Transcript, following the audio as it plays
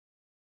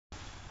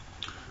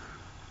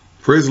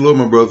Praise the Lord,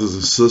 my brothers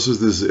and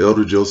sisters. This is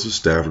Elder Joseph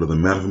Stafford of the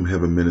Manna from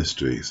Heaven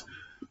Ministries,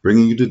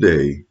 bringing you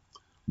today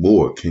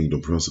more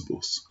kingdom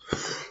principles.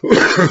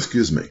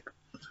 Excuse me.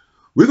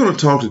 We're going to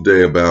talk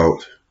today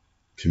about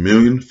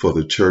communion for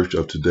the church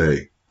of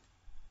today.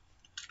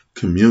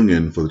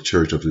 Communion for the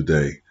church of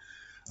today.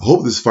 I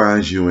hope this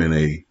finds you in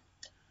a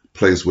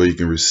place where you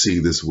can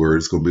receive this word.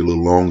 It's going to be a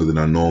little longer than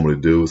I normally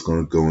do. It's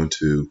going to go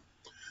into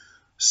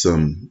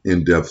some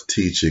in-depth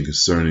teaching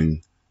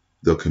concerning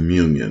the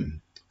communion,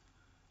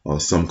 or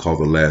some call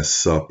the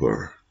Last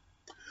Supper.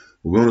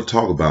 We're going to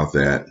talk about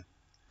that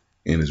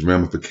and its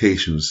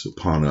ramifications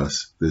upon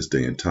us this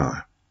day and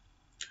time.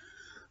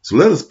 So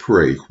let us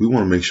pray. We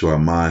want to make sure our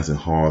minds and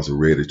hearts are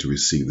ready to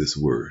receive this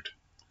word.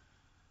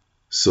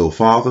 So,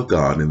 Father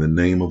God, in the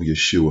name of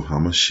Yeshua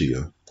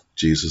HaMashiach,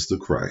 Jesus the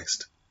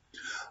Christ,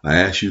 I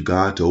ask you,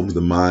 God, to open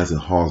the minds and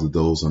hearts of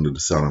those under the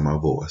sound of my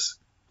voice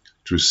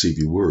to receive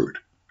your word.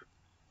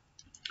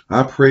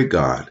 I pray,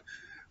 God,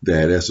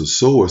 that as the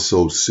sower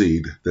sowed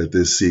seed, that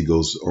this seed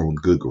goes on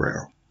good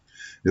ground.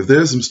 If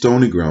there's some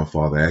stony ground,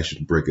 Father, I ask you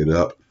to break it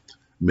up,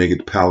 make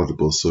it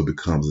palatable so it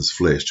becomes as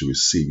flesh to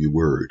receive your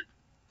word.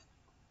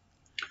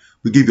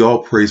 We give you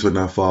all praise right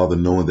now, Father,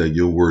 knowing that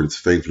your word is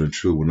faithful and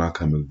true, will not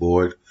come in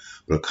void,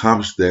 but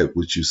accomplish that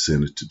which you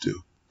sent it to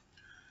do.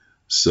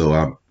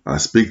 So I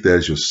speak that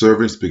as your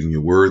servant, speaking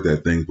your word,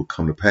 that things will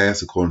come to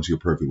pass according to your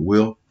perfect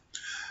will.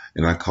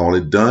 And I call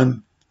it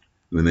done.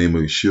 In the name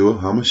of Yeshua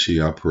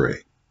HaMashiach, I pray.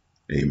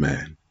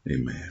 Amen.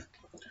 Amen.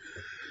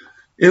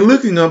 In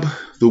looking up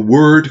the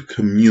word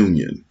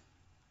communion,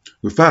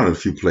 we found it a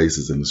few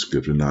places in the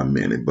scripture, not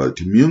many, but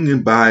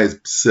communion by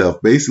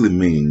itself basically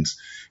means,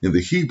 in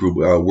the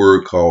Hebrew, a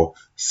word called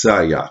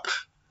sayak.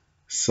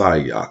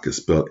 Sayak is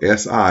spelled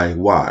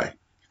S-I-Y-A-C-H,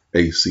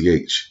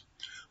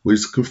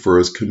 which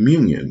confers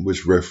communion,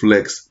 which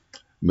reflects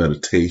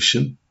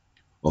meditation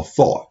or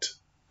thought.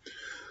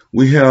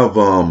 We have,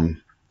 I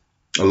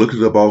looked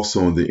it up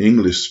also in the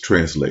English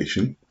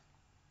translation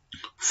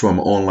from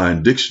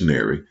Online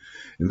Dictionary,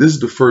 and this is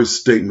the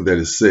first statement that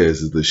it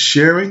says, is the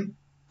sharing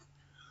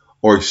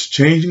or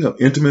exchanging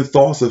of intimate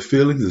thoughts or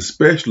feelings,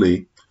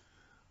 especially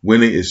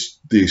when the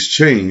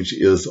exchange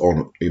is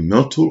on a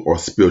mental or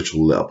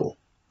spiritual level.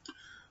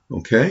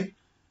 Okay?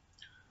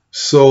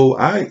 So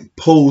I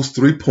posed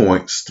 3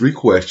 points, 3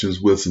 questions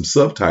with some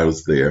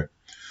subtitles there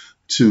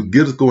to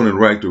get us going in the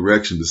right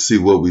direction to see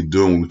what we're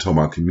doing when we talk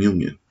about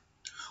communion.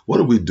 What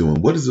are we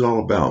doing? What is it all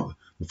about?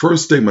 The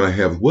first statement I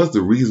have is, what's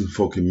the reason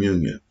for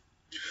communion?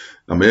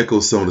 I'm going to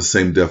echo some of the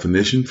same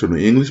definition from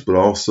the English, but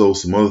also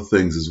some other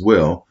things as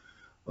well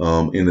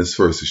in this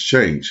first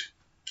exchange.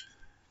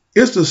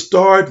 It's to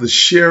start the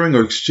sharing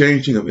or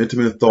exchanging of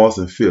intimate thoughts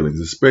and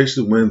feelings,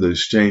 especially when the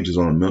exchange is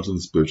on a mental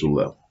and spiritual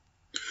level.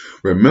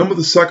 Remember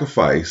the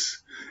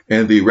sacrifice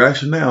and the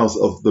rationales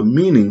of the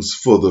meanings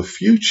for the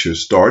future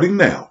starting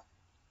now.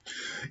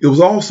 It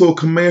was also a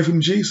command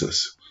from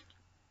Jesus.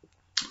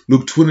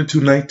 Luke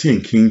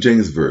 22:19, King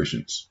James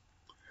versions.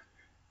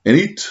 And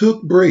he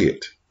took bread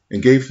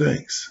and gave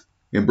thanks,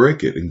 and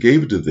brake it, and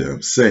gave it to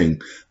them,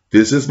 saying,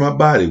 This is my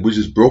body, which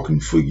is broken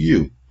for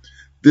you.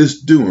 This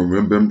do in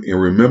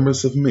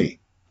remembrance of me.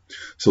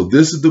 So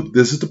this is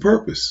the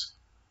purpose,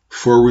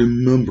 for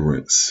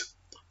remembrance.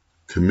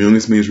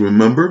 Communion means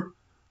remember,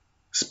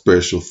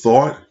 special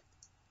thought,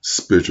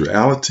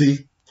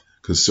 spirituality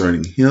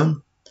concerning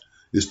him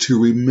is to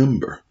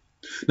remember.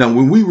 Now,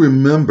 when we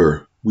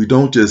remember, we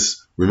don't just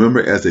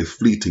remember as a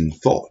fleeting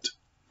thought.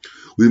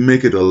 We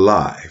make it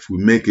alive. We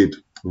make it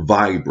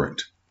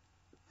vibrant.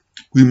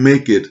 We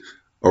make it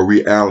a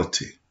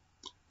reality,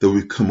 that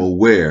we become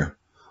aware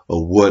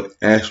of what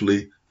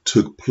actually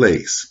took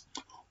place,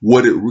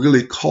 what it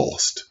really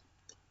cost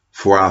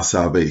for our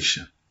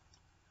salvation.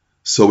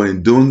 So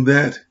in doing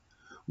that,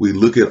 we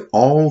look at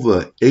all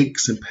the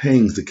aches and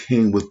pains that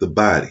came with the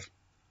body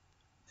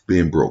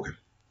being broken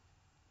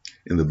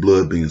and the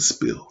blood being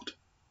spilled.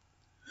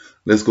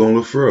 Let's go a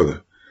little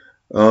further.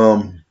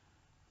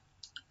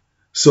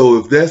 So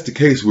if that's the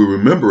case, we're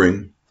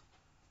remembering,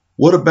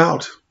 what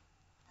about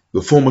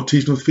the formal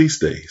teaching of feast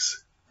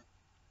days?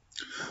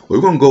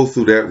 We're going to go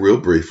through that real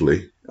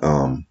briefly.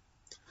 I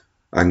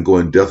can go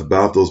in depth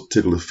about those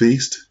particular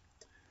feasts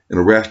and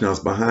the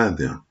rationales behind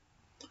them.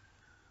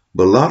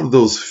 But a lot of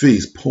those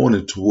feasts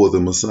pointed toward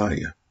the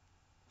Messiah,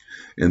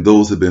 and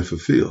those have been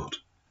fulfilled.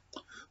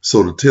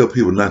 So to tell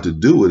people not to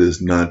do it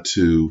is not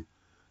to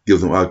give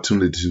them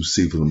opportunity to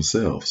see for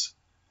themselves.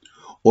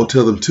 Or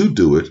tell them to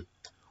do it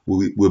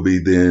will be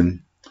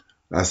then,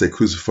 I say,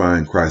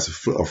 crucifying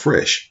Christ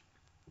afresh.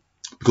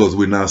 Because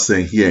we're not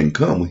saying he hadn't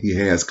come when he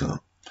has come.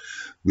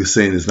 We're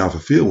saying it's not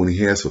fulfilled when he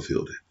has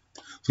fulfilled it.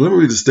 So let me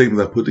read the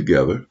statement I put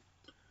together.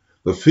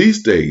 The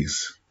feast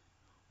days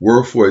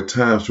were for at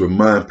times to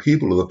remind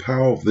people of the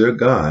power of their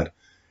God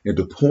and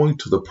to point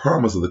to the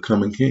promise of the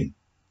coming King.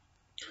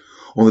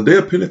 On the day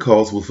of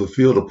Pentecost was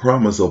fulfilled a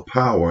promise of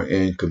power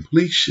and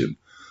completion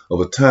of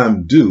a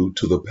time due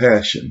to the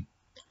passion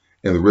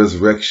and the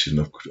resurrection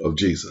of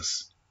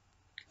Jesus.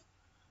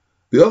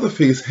 The other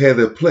feasts had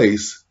their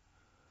place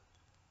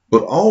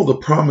but all the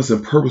promise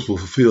and purpose were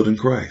fulfilled in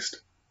Christ.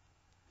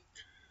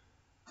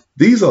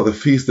 These are the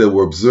feasts that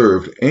were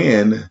observed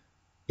and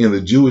in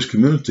the Jewish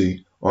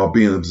community are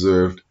being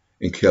observed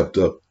and kept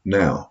up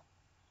now.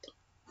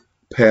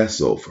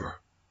 Passover,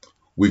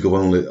 Week of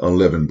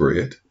Unleavened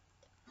Bread,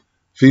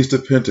 Feast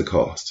of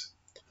Pentecost,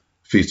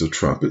 Feast of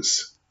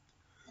Trumpets,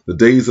 the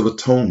Days of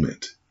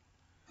Atonement,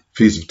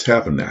 Feast of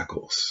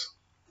Tabernacles,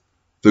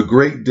 the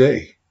Great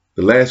Day,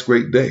 the last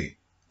great day,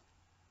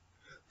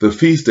 the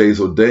feast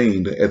days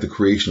ordained at the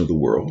creation of the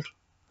world,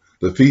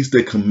 the feast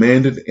day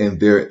commanded in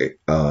their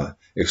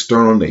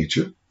external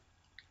nature,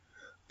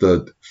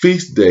 the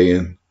feast day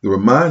and the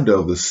reminder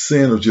of the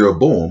sin of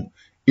Jeroboam,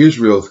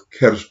 Israel's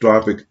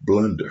catastrophic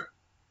blunder.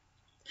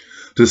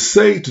 To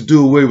say to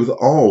do away with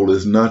all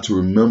is not to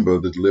remember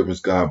the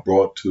deliverance God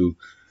brought in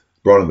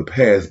the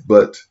past,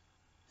 but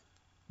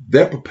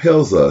that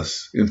propels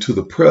us into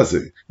the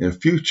present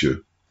and future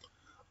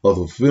of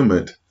the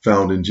fulfillment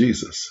found in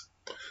Jesus.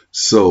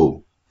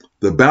 So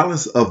the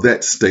balance of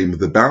that statement,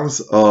 the balance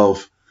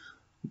of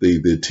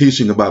the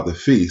teaching about the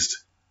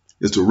feast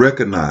is to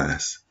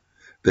recognize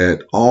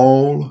that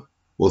all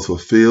was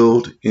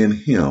fulfilled in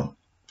him.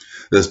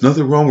 There's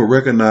nothing wrong with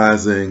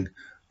recognizing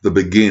the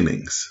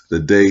beginnings, the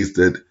days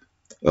that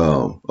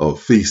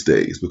of feast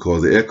days,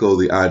 because they echo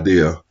the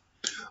idea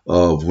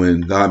of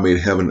when God made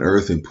heaven and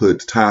earth and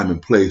put time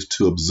and place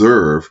to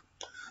observe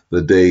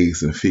the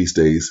days and feast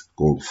days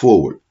going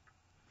forward.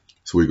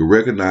 So we can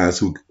recognize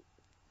who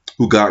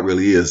God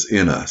really is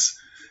in us,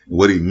 and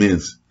what he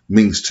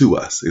means to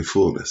us in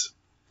fullness.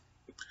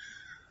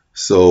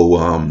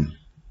 So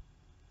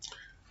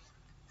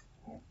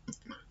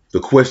the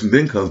question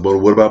then comes, but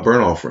what about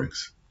burnt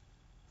offerings?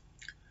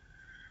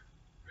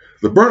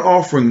 The burnt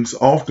offerings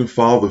often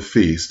followed the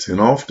feast and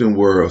often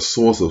were a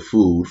source of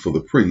food for the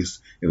priests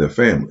and their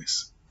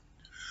families.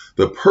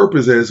 The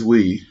purpose as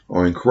we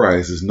are in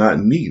Christ is not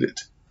needed,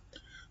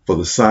 for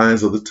the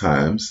signs of the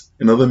times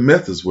and other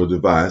methods were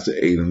devised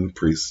to aid in the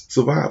priest's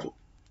survival.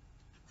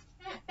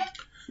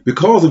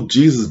 Because of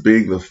Jesus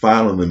being the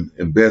final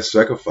and best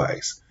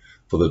sacrifice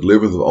for the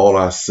deliverance of all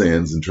our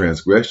sins and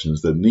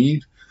transgressions, the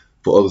need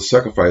for other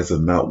sacrifices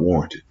are not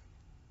warranted.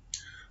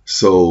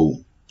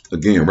 So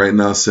again, right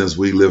now, since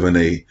we live in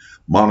a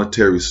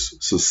monetary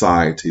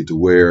society to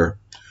where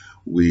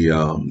we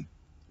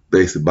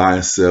basically buy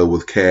and sell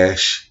with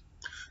cash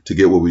to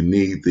get what we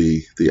need,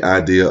 the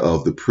idea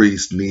of the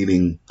priest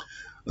needing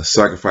a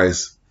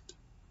sacrifice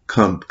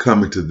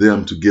coming to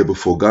them to give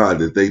before God,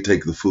 that they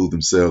take the food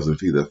themselves and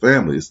feed their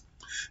families,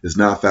 is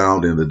now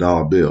found in the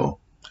dollar bill,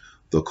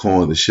 the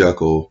coin, the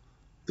shekel,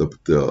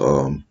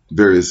 the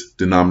various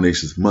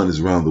denominations of monies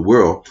around the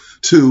world,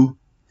 to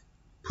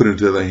put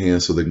into their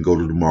hands so they can go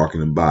to the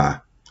market and buy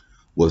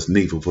what's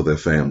needful for their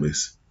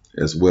families,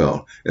 as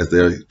well as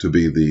they're to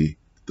be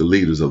the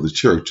leaders of the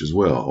church as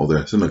well, or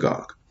their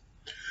synagogue.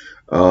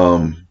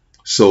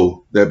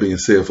 So that being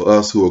said, for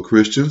us who are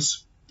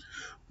Christians,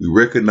 we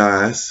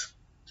recognize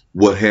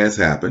what has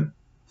happened.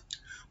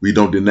 We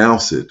don't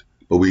denounce it,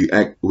 but we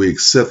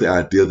accept the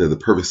idea that the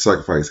perfect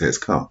sacrifice has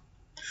come.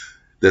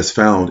 That's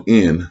found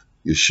in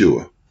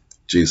Yeshua,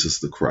 Jesus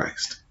the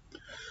Christ.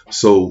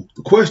 So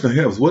the question I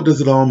have is, what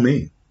does it all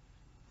mean?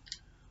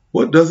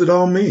 What does it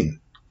all mean?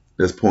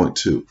 That's point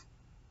 2.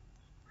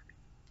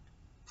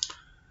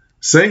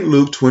 St.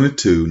 Luke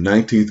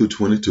 22:19 through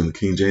 22 in the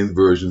King James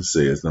Version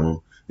says, and I'm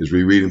just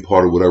rereading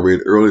part of what I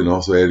read earlier and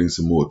also adding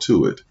some more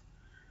to it.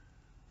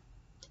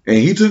 And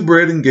he took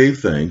bread and gave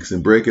thanks,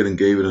 and brake it and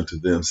gave it unto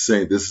them,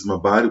 saying, This is my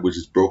body, which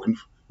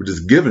is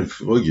given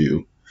for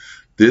you.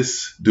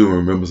 This do in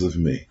remembrance of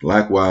me.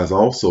 Likewise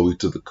also he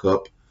took the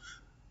cup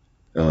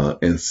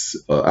and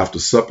after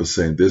supper,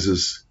 saying,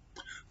 This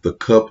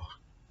cup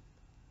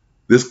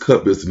is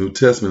the New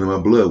Testament in my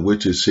blood,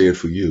 which is shed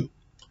for you.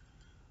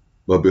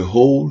 But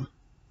behold,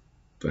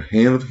 the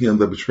hand of him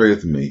that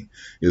betrayeth me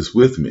is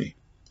with me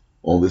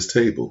on this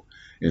table.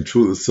 And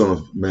truly the Son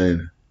of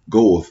Man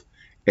goeth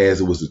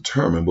as it was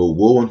determined, but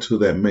woe unto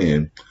that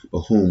man by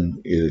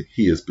whom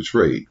he is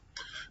betrayed.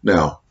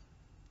 Now,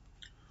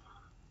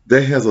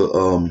 that has a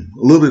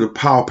little bit of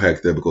power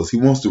pack there, because he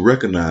wants to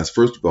recognize,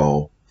 first of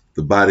all,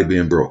 the body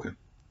being broken.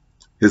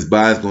 His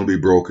body is going to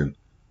be broken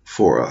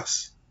for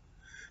us.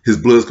 His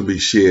blood is going to be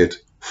shed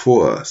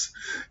for us.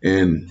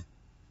 And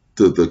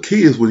the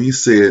key is when he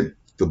said,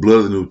 my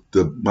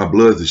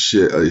blood is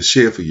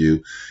shed for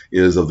you,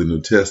 is of the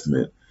New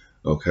Testament.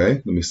 Okay,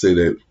 let me say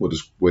that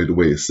the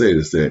way it's said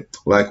is that,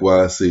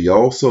 likewise, see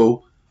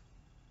also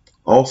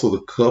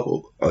the cup,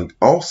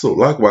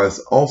 likewise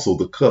also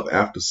the cup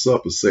after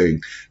supper,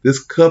 saying,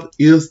 This cup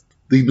is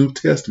the New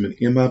Testament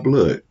in my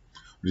blood,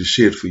 which is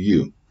shed for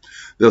you.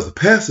 There's a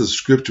passage of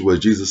scripture where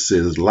Jesus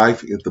says,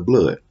 Life in the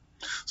blood.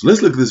 So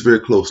let's look at this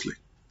very closely.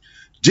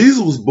 Jesus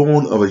was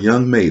born of a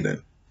young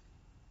maiden.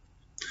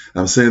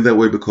 I'm saying that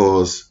way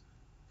because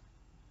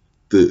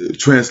the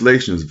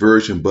translation is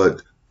virgin,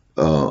 but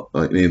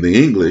in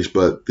the English,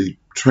 but the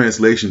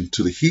translation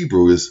to the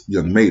Hebrew is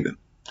young maiden.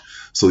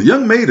 So the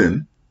young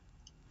maiden,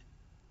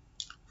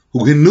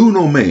 who knew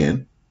no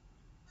man,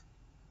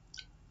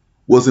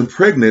 was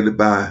impregnated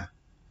by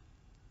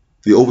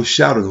the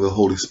overshadowing of the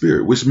Holy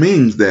Spirit, which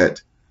means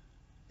that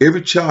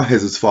every child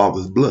has his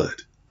father's blood.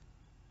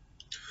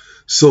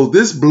 So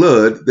this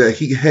blood that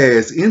he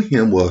has in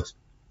him was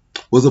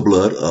the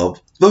blood of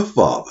the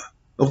Father,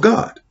 of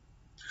God.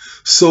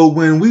 So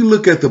when we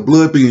look at the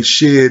blood being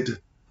shed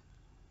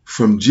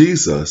from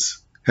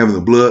Jesus, having the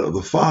blood of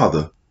the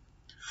Father,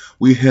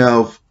 we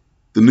have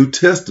the New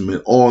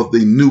Testament or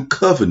the new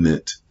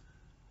covenant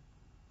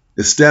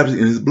established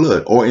in his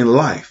blood or in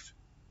life,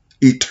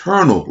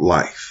 eternal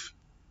life,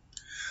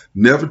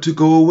 never to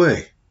go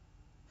away,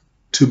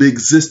 to be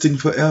existing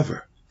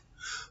forever,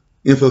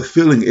 in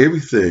fulfilling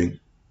everything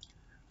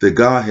that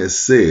God has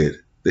said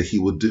that he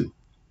would do.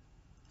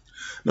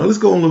 Now let's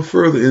go a little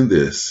further in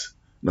this.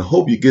 And I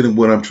hope you're getting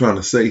what I'm trying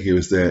to say here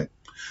is that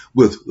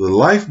with the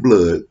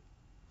lifeblood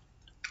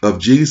of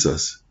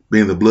Jesus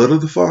being the blood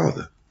of the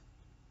Father,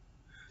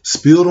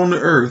 spilled on the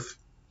earth,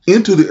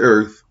 into the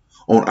earth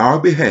on our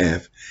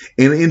behalf,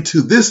 and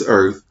into this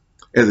earth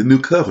as a new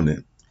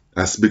covenant.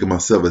 I speak of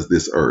myself as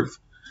this earth,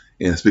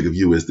 and I speak of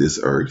you as this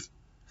earth.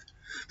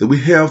 That we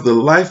have the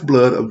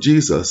lifeblood of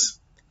Jesus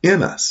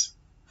in us.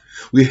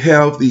 We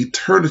have the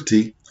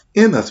eternity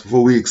in us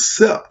before we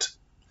accept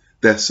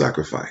that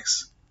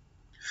sacrifice.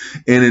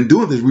 And in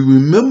doing this, we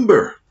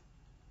remember,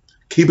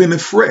 keeping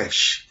it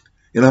fresh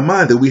in our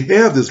mind, that we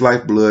have this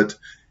lifeblood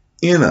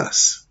in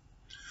us.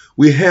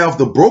 We have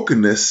the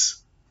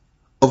brokenness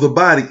of the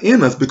body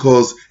in us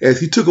because as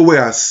he took away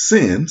our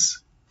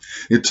sins,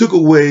 it took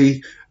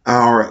away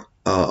our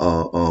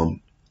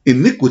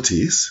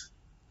iniquities,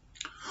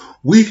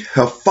 we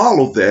have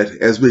followed that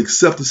as we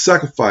accept the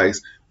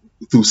sacrifice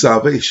through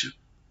salvation.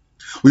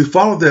 We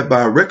follow that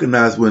by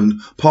recognizing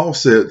when Paul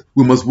said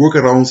we must work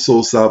out our own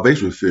soul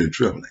salvation with fear and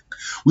trembling.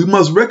 We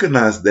must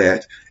recognize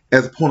that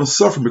as a point of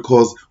suffering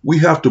because we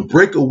have to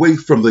break away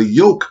from the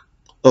yoke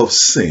of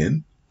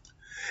sin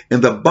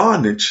and the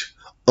bondage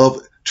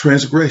of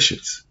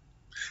transgressions.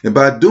 And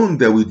by doing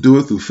that, we do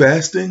it through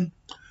fasting,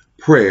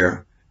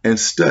 prayer, and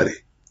study.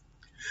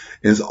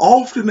 And as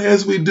often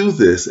as we do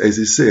this, as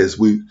he says,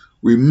 we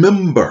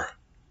remember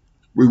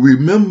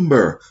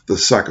the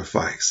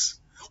sacrifice.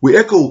 We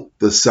echo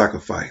the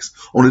sacrifice.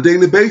 On a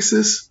daily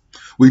basis,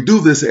 we do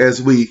this as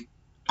we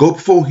go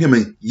before him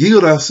and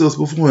yield ourselves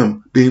before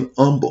him, being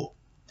humble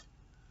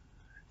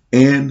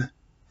and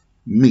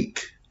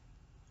meek.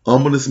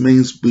 Humbleness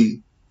means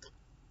we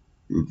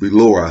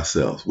lower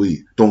ourselves.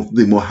 We don't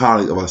think more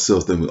highly of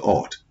ourselves than we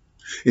ought.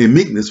 In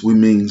meekness, we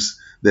means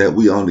that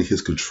we are under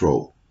his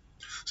control.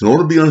 So in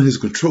order to be under his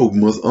control, we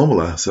must humble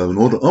ourselves. In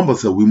order to humble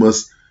ourselves, we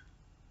must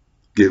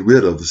get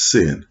rid of the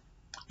sin.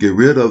 Get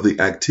rid of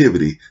the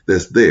activity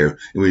that's there.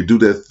 And we do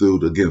that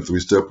through, again, a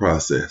three-step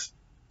process.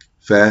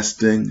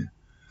 Fasting,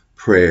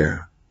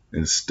 prayer,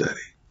 and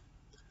study.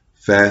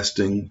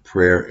 Fasting,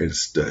 prayer, and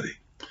study.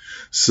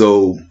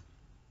 So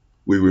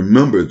we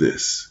remember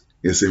this.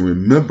 It's in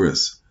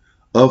remembrance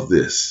of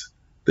this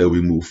that we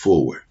move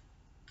forward.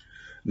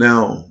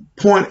 Now,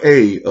 point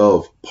A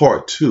of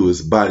part 2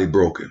 is body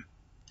broken.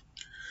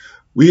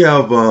 We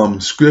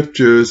have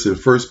scriptures in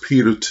 1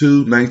 Peter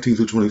 2, 19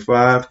 through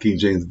 25, King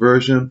James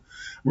Version.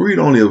 We'll read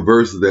only a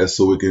verse of that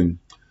so we can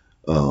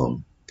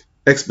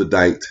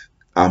expedite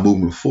our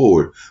movement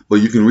forward. But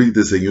you can read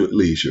this in your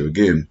leisure.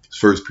 Again,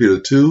 1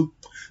 Peter 2,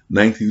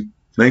 19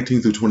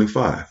 through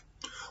 25.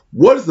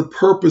 What is the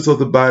purpose of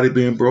the body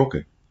being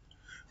broken?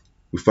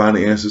 We find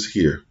the answers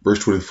here. Verse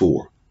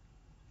 24.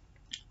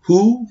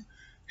 Who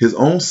his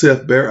own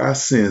self bare our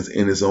sins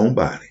in his own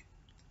body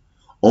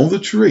on the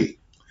tree,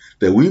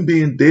 that we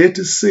being dead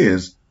to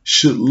sins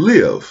should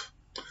live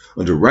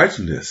unto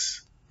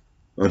righteousness,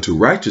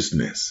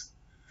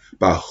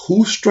 by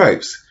whose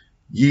stripes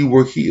ye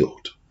were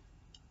healed.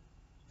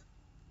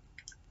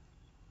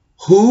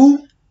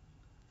 Who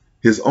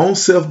his own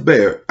self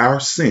bare our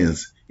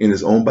sins in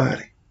his own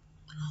body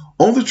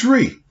on the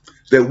tree,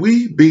 that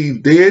we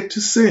being dead to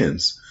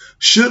sins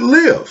should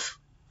live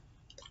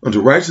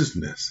unto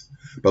righteousness,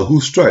 by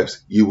whose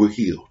stripes you were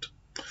healed.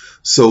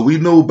 So we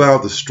know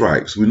about the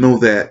stripes. We know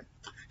that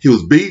he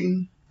was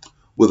beaten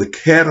with a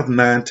cat of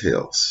nine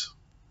tails.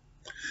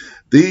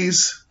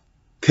 These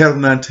cat of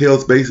nine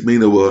tails basically mean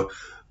there were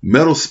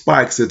metal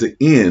spikes at the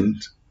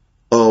end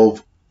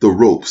of the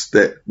ropes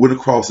that went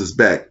across his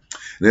back.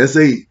 And as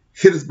they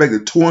hit his back, they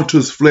tore into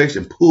his flesh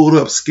and pulled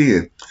up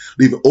skin,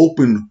 leaving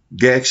open,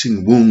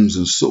 gashing wounds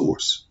and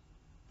sores.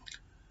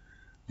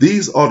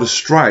 These are the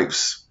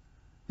stripes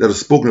that are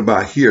spoken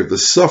about here, the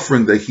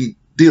suffering that he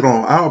did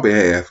on our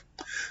behalf,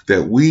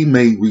 that we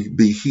may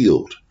be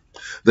healed.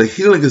 The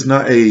healing is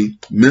not a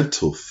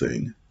mental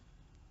thing.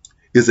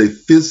 It's a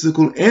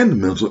physical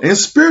and mental and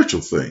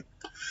spiritual thing,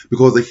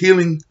 because the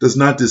healing does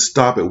not just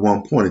stop at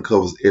one point. It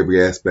covers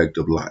every aspect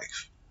of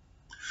life.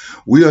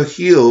 We are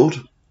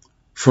healed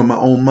from our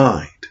own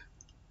mind.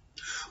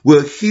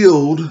 We're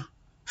healed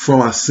from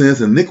our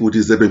sins and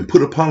iniquities that have been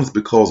put upon us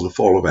because of the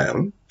fall of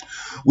Adam.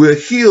 We're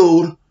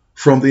healed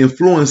from the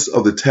influence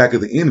of the attack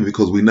of the enemy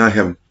because we now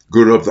have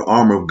girded up the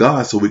armor of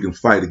God so we can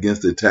fight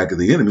against the attack of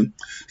the enemy,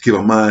 to keep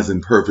our minds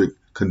in perfect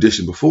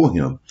condition before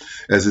him.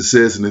 As it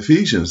says in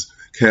Ephesians,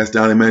 cast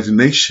down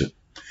imagination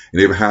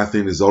and every high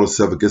thing that exalts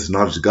itself against the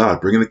knowledge of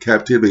God, bringing the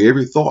captivity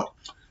every thought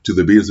to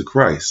the obedience of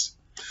Christ.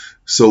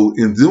 So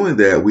in doing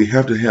that, we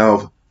have to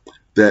have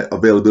that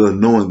availability,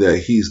 knowing that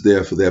he's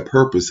there for that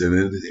purpose,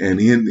 and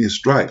in his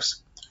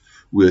stripes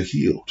we're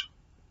healed.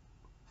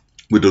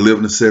 We're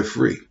delivered and set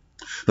free.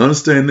 Now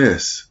understand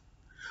this.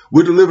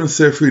 We're delivered and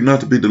set free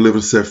not to be delivered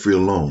and set free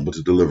alone, but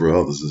to deliver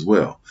others as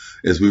well.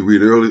 As we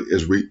read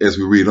as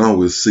we read on,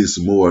 we'll see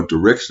some more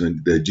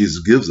direction that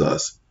Jesus gives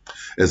us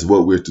as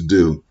what we're to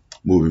do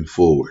moving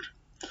forward.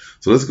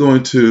 So let's go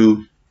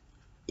into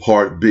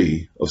part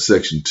B of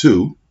section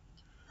 2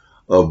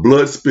 of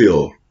blood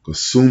spilled,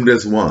 consumed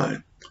as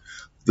wine.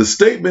 There's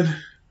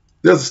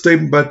a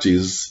statement by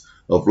Jesus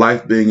of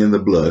life being in the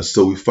blood.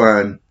 So we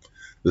find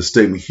the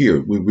statement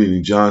here. We're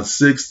reading John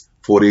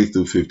 6:48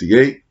 through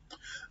 58.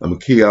 I'm going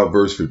to key out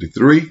verse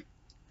 53.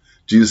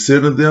 Jesus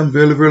said unto them,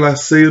 Verily, verily, I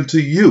say unto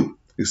you,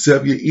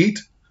 except you eat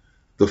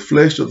the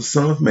flesh of the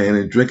Son of Man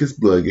and drink his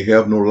blood, you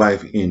have no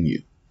life in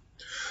you.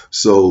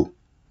 So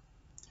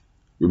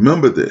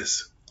remember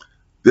this.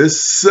 This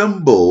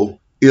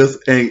symbol is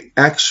an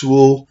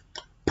actual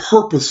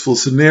purposeful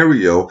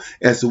scenario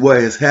as to what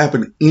has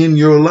happened in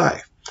your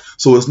life.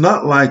 So it's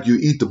not like you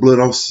eat the blood,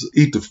 also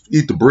eat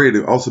the bread,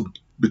 it also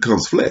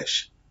becomes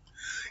flesh.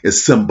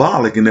 It's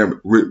symbolic in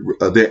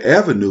their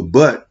avenue,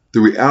 but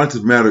the reality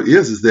of the matter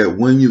is that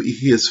when you eat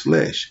his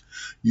flesh,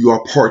 you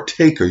are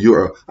partaker. You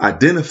are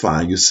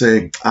identifying. You're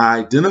saying, I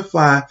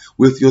identify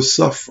with your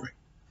suffering.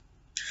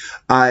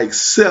 I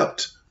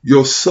accept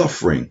your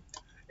suffering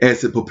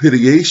as a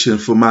propitiation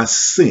for my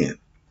sin,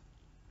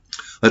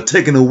 a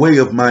taking away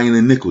of my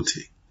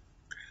iniquity.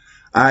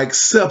 I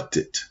accept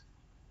it.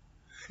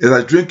 As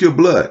I drink your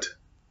blood,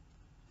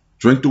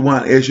 drink the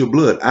wine as your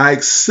blood, I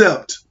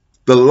accept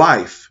the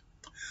life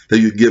that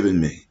you're giving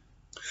me.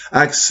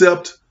 I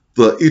accept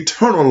the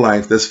eternal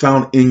life that's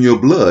found in your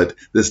blood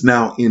that's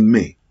now in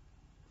me.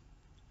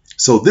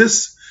 So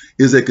this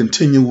is a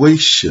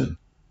continuation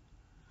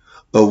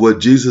of what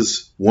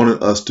Jesus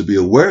wanted us to be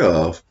aware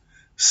of,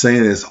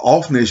 saying as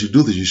often as you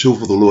do this, you show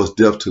for the Lord's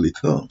death till he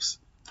comes.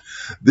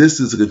 This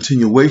is a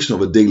continuation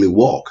of a daily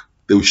walk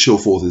that we show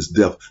forth his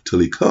death till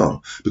he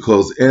comes.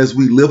 Because as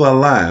we live our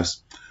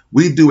lives,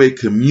 we do a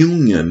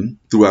communion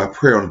through our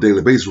prayer on a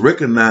daily basis,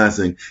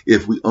 recognizing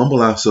if we humble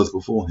ourselves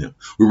before him.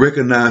 We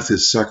recognize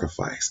his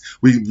sacrifice.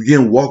 We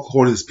begin to walk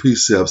according to his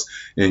precepts,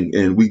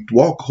 and we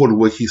walk according to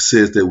what he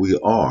says that we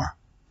are.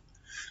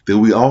 Then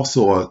we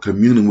also are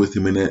communing with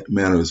him in that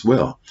manner as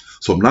well.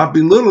 So I'm not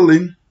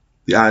belittling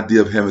the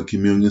idea of having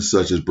communion,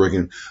 such as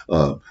breaking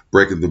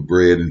the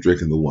bread and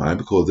drinking the wine,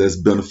 because that's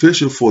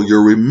beneficial for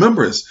your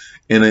remembrance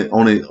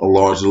on a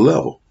larger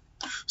level.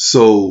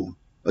 So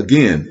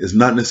again, it's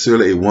not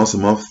necessarily a once a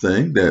month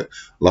thing that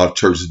a lot of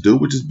churches do,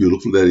 which is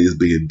beautiful that it is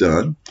being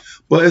done.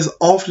 But as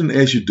often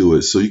as you do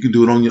it, so you can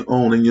do it on your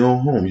own in your own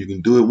home. You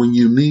can do it when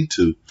you need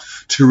to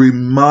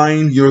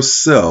remind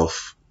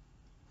yourself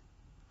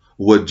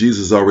what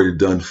Jesus has already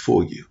done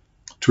for you.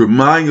 To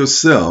remind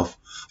yourself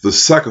the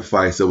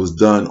sacrifice that was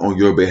done on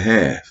your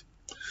behalf.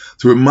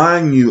 To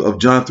remind you of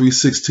John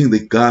 3:16,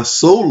 that God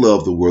so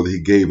loved the world that he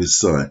gave his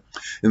son.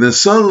 And the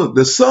son loved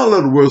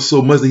the world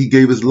so much that he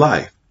gave his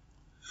life,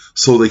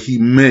 so that he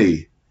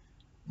may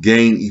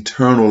gain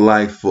eternal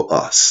life for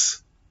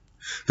us,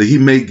 that he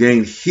may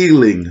gain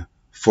healing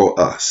for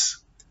us.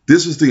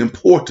 This is the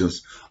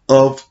importance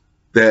of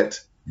that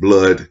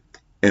blood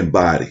and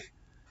body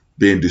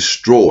being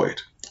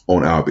destroyed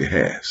on our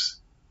behalf.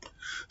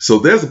 So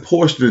there's a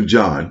portion in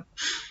John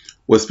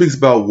where it speaks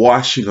about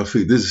washing of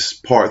feet. This is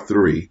part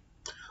 3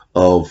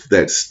 of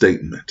that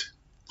statement.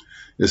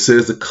 It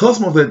says, the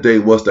custom of that day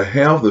was to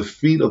have the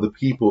feet of the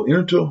people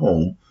into a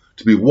home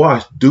to be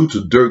washed due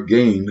to dirt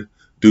gained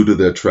due to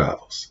their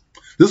travels.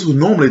 This was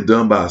normally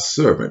done by a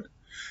servant.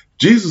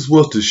 Jesus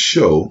was to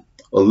show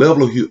a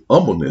level of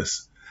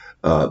humbleness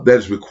that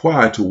is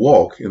required to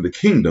walk in the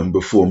kingdom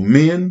before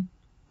men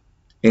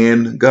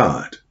and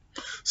God.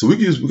 So we're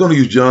going to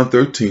use John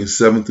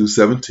 13:7 through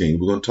 17.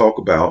 We're going to talk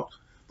about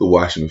the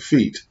washing of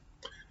feet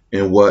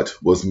and what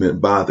was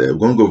meant by that.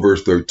 We're going to go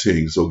verse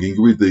 13. So you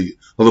can read the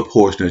other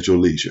portion at your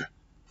leisure.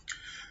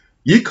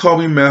 Ye call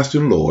me Master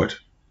and Lord,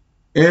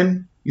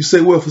 and you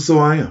say, well, for so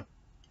I am.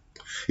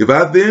 If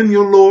I then,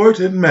 your Lord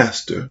and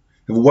Master,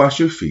 have washed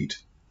your feet,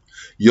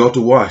 you ought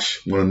to wash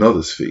one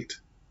another's feet.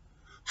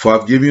 For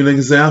I've given you an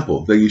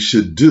example that you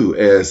should do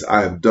as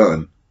I have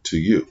done to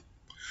you.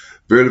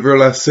 Verily,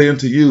 verily, I say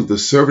unto you, the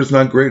servant is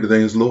not greater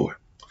than his Lord,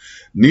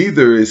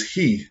 neither is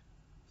he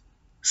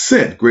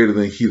sent greater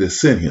than he that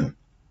sent him.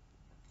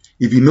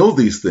 If you know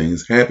these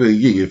things, happy are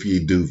ye if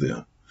ye do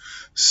them.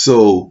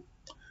 So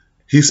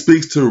he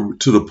speaks to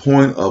the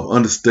point of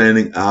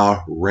understanding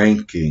our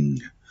ranking,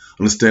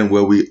 understand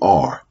where we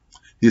are.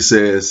 He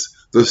says,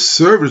 the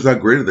servant is not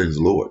greater than his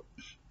Lord.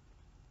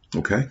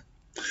 Okay?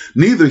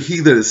 Neither he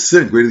that is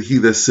sent greater than he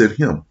that sent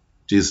him.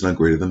 Jesus is not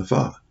greater than the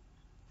Father.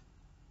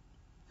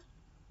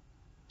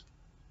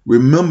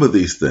 Remember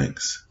these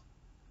things,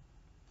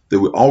 that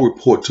we all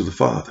report to the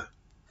Father.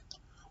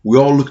 we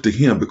all look to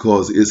him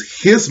because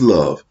it's his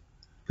love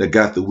that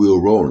got the wheel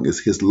rolling.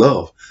 It's his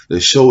love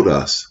that showed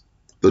us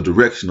the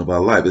direction of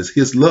our life. It's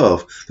his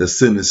love that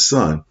sent his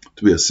son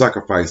to be a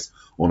sacrifice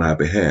on our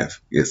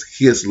behalf. It's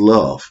his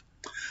love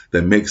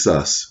that makes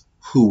us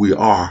who we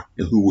are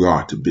and who we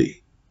are to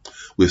be.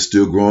 We're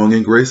still growing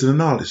in grace and in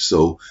knowledge,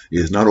 so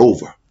it's not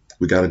over.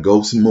 We got to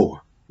go some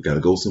more. We got to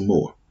go some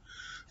more.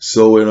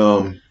 So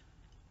in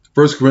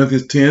 1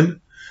 Corinthians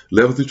 10,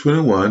 11 through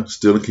 21,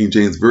 still in King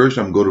James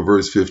Version, I'm going to go to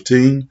verse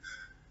 15,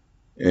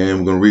 and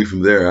we're going to read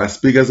from there. I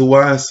speak as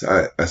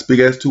I speak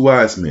as to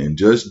wise men.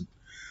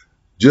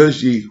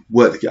 Judge ye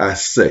what I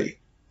say.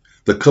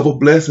 The cup of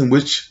blessing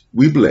which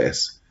we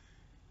bless,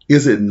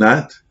 is it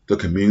not the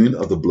communion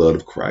of the blood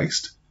of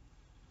Christ?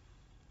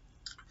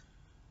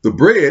 The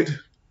bread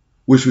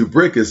which we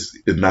break is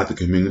not the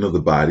communion of the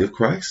body of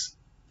Christ?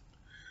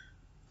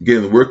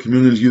 Again, the word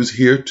communion is used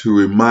here to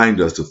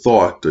remind us, the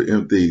thought,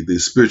 the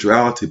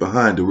spirituality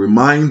behind, to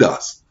remind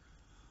us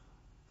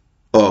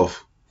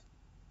of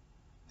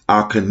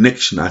our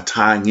connection, our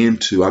tying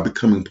into, our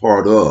becoming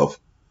part of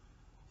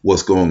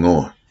what's going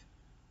on.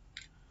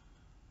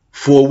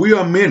 For we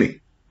are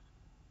many,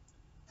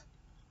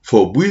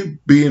 for we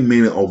being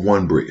many are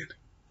one bread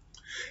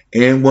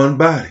and one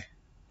body.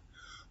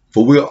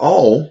 For we are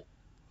all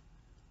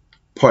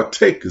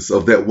partakers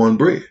of that one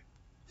bread.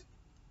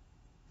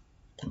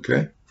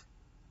 Okay?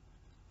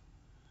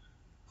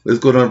 Let's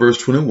go down to verse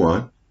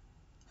 21.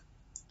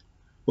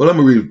 Well, I'm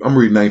going to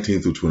read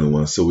 19 through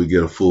 21 so we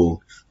get a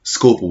full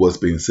scope of what's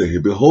being said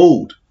here.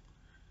 Behold,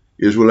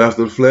 Israel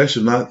after the flesh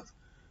are not,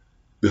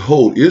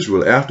 behold,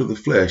 Israel after the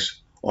flesh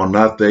are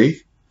not they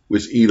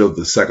which eat of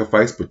the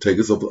sacrifice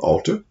partakers of the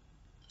altar?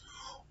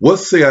 What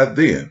say I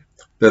then?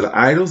 That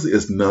idols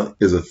is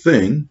a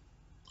thing,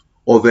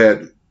 or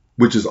that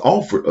which is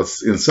offered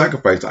in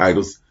sacrifice to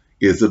idols,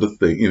 is it a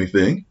thing,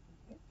 anything?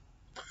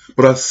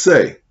 But I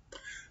say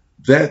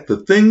that the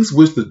things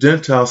which the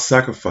Gentiles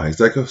sacrifice,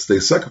 they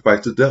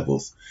sacrifice to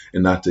devils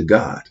and not to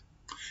God.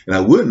 And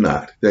I would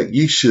not that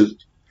ye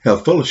should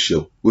have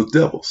fellowship with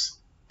devils.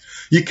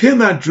 You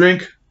cannot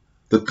drink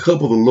the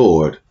cup of the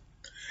Lord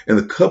and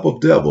the cup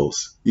of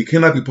devils. You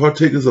cannot be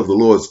partakers of the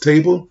Lord's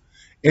table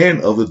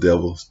and of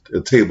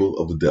the table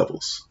of the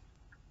devils.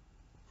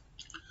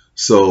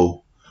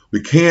 So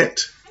we can't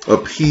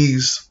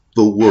appease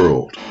the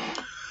world.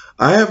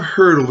 I have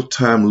heard over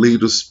time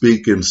leaders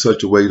speak in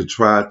such a way to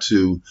try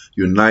to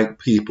unite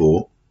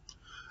people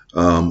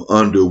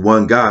under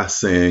one guy,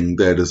 saying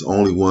that there's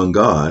only one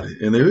God,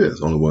 and there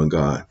is only one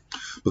God.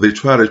 But they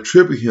try to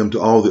attribute him to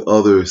all the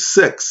other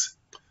sects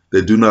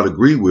that do not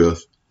agree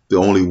with the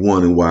only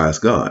one and wise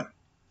God.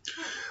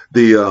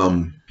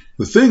 The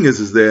thing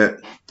is that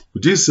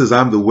when Jesus says,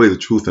 I'm the way, the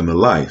truth, and the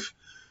life,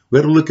 we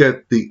have to look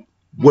at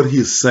what he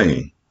is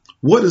saying.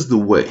 What is the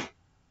way?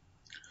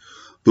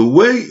 The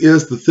way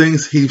is the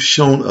things he's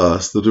shown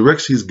us, the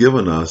direction he's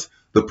given us,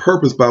 the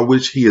purpose by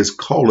which he has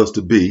called us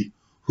to be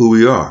who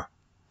we are.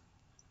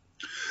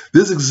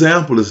 This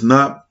example is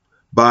not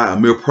by a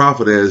mere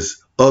prophet,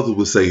 as others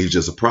would say he's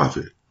just a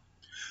prophet.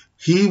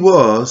 He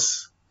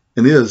was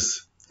and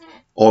is,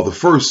 or the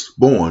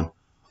firstborn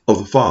of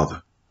the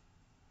Father,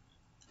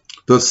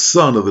 the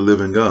Son of the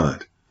living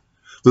God,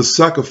 the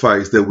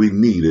sacrifice that we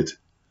needed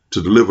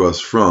to deliver us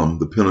from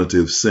the penalty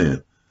of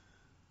sin,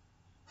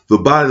 the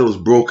body that was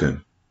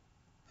broken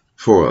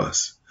for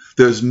us.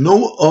 There's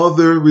no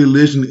other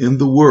religion in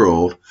the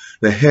world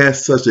that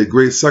has such a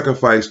great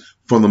sacrifice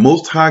from the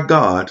Most High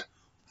God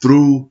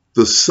through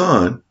the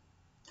Son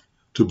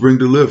to bring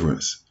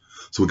deliverance.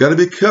 So we got to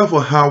be careful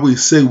how we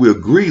say we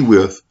agree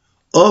with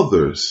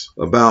others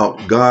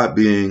about God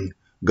being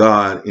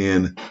God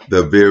in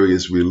the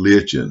various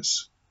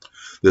religions.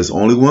 There's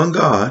only one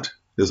God.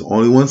 There's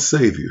only one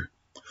Savior.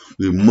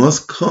 We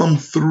must come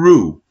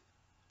through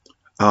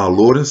our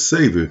Lord and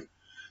Savior,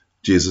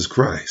 Jesus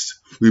Christ.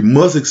 We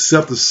must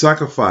accept the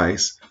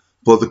sacrifice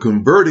for the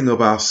converting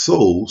of our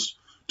souls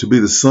to be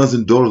the sons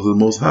and daughters of the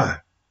Most High.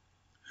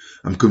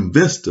 I'm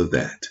convinced of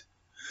that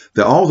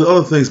all the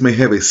other things may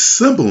have a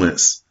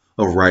semblance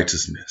of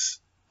righteousness,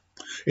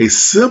 a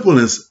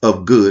semblance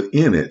of good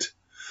in it,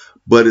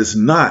 but it's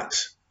not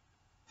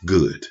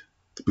good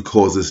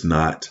because it's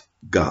not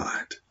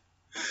God.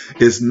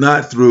 It's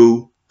not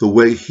through the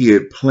way he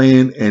had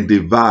planned and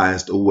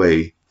devised a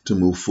way to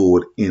move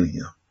forward in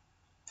him.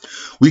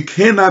 We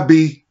cannot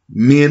be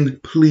men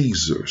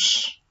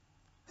pleasers.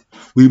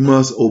 We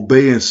must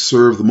obey and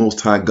serve the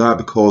Most High God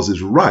because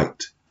it's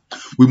right.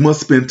 We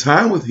must spend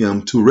time with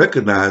him to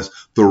recognize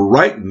the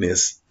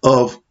rightness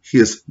of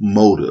his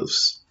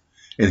motives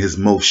and his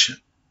motion.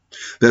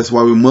 That's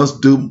why we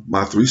must do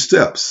my 3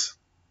 steps.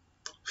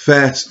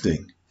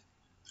 Fasting,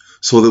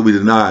 so that we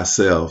deny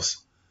ourselves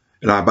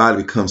and our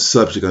body becomes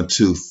subject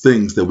unto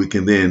things that we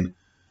can then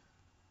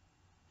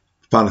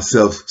find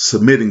ourselves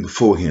submitting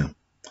before him.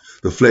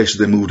 The flesh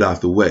then moved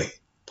out the way.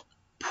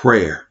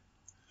 Prayer.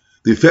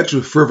 The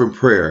effectual fervent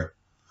prayer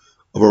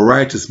of a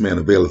righteous man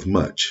availeth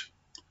much.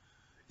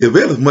 It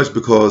availeth much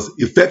because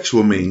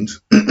effectual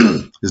means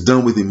it's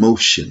done with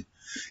emotion.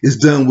 It's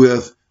done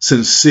with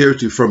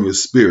sincerity from your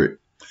spirit.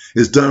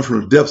 It's done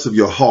from the depths of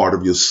your heart,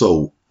 of your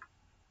soul,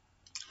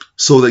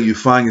 so that you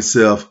find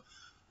yourself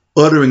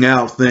uttering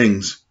out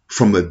things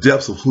from the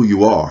depths of who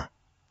you are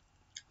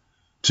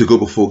to go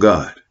before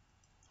God.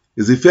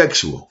 It's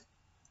effectual.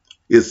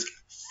 It's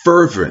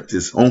fervent.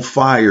 It's on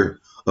fire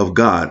of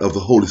God, of the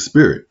Holy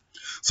Spirit.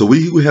 So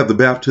we who have the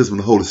baptism of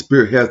the Holy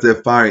Spirit has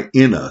that fire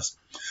in us,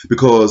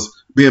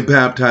 because being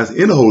baptized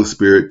in the Holy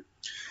Spirit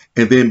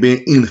and then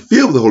being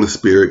infilled with the Holy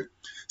Spirit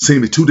seem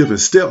to be two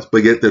different steps,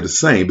 but yet they're the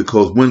same,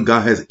 because when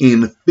God has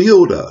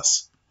infilled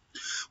us,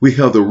 we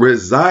have the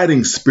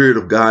residing Spirit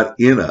of God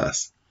in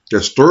us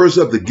that stirs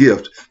up the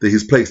gift that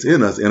He's placed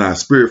in us, in our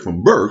spirit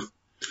from birth,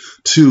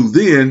 to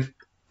then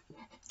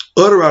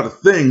utter out the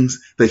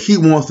things that He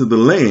wants in the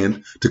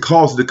land to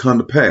cause it to come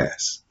to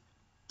pass.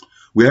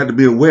 We have to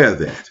be aware of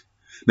that.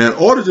 Now, in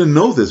order to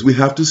know this, we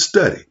have to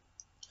study.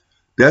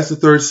 That's the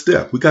third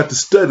step. We got to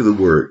study the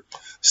Word.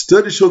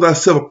 Study, show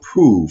thyself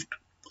approved,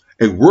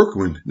 a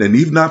workman that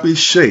need not be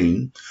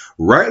ashamed,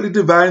 rightly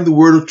dividing the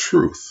word of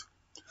truth.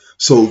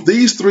 So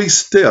these three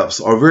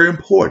steps are very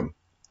important.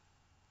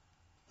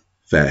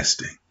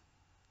 Fasting,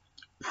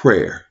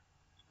 prayer,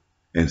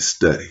 and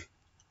study.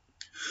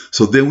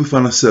 So then we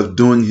find ourselves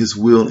doing His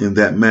will in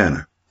that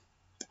manner.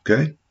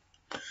 Okay?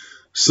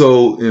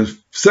 So in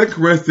 2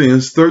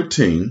 Corinthians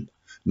 13,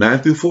 9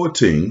 through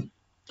 14,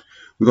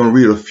 we're going to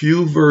read a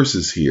few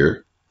verses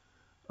here.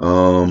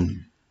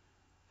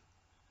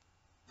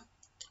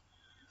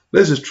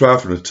 Let's just try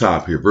from the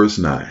top here, verse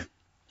 9.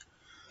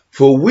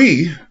 For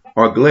we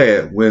are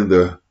glad when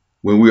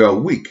we are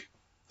weak,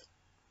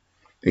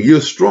 and you're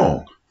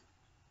strong.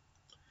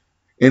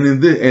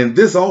 And in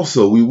this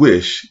also we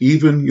wish,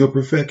 even your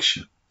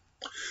perfection.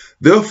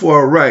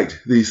 Therefore I write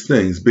these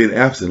things, being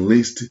absent,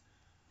 least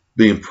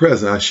being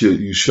present, I should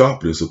use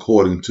sharpness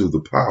according to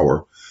the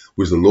power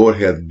which the Lord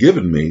hath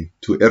given me,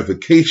 to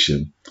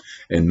edification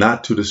and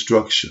not to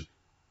destruction.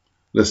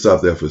 Let's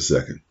stop there for a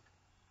second.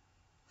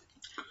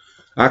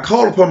 I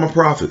call upon my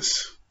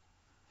prophets,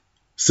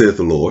 saith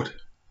the Lord,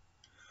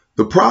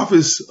 the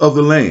prophets of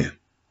the land.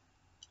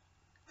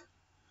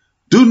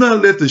 Do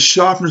not let the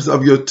sharpness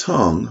of your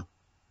tongue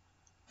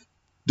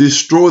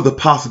destroy the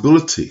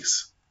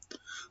possibilities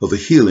of the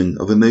healing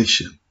of the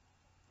nation.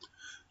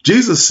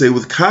 Jesus said,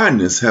 with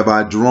kindness have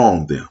I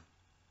drawn them.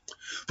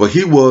 For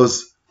He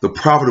was the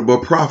prophet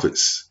above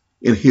prophets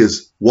in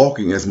His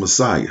walking as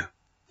Messiah.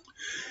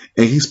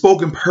 And He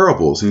spoke in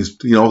parables, and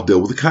He dealt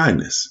with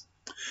kindness.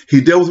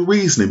 He dealt with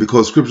reasoning,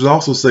 because scriptures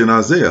also say in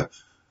Isaiah,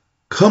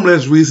 come, let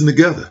us reason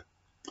together.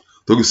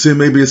 Though your sin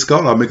may be as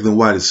scarlet, I'll make them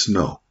white as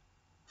snow.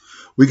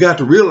 We got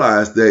to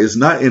realize that it's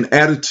not an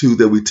attitude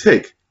that we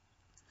take,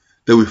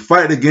 that we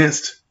fight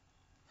against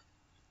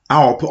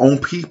our own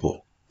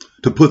people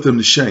to put them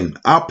to shame.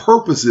 Our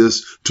purpose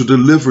is to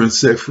deliver and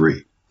set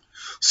free.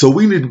 So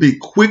we need to be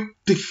quick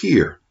to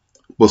hear,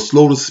 but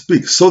slow to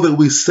speak, so that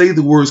we say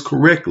the words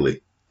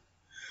correctly.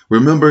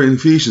 Remember in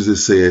Ephesians it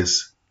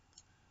says,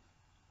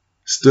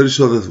 study,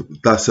 show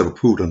thyself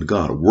approved unto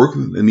God,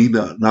 workman and need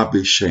not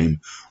be ashamed,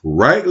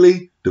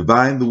 rightly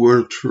dividing the word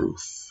of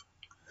truth.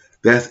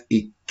 That's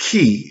a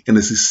key, and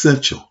it's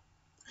essential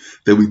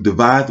that we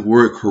divide the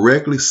word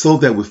correctly, so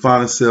that we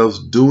find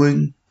ourselves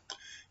doing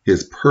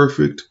His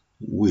perfect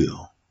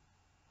will.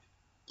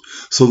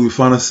 So that we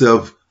find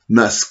ourselves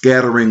not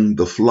scattering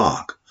the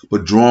flock,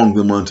 but drawing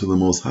them unto the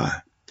Most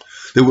High.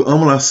 That we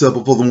humble ourselves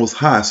before the Most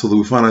High, so that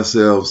we find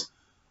ourselves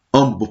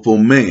humble before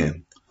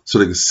man, so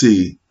they can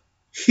see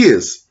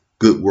His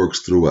good works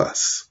through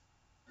us.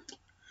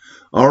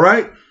 All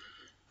right.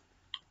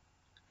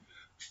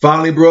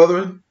 Finally,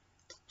 brethren,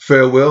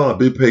 farewell, and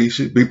be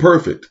patient, be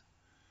perfect,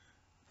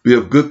 be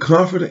of good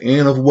comfort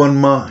and of one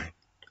mind.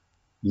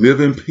 Live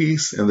in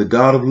peace, and the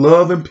God of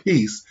love and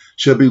peace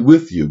shall be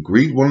with you.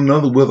 Greet one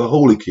another with a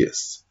holy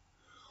kiss.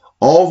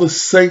 All the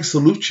saints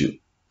salute you.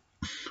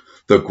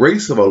 The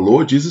grace of our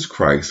Lord Jesus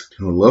Christ,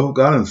 and the love of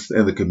God,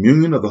 and the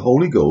communion of the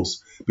Holy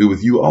Ghost be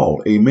with you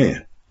all.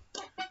 Amen.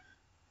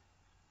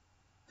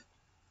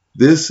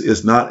 This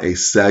is not a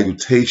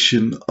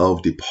salutation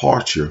of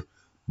departure,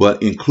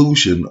 but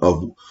inclusion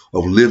of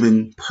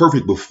living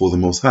perfect before the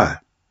Most High.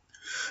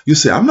 You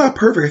say, I'm not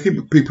perfect. I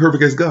can't be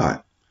perfect as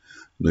God.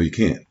 No, you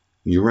can't.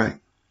 You're right.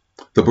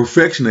 The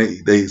perfection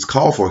that is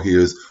called for here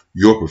is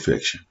your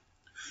perfection.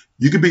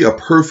 You can be a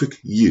perfect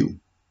you,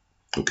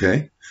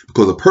 okay?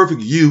 Because a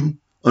perfect you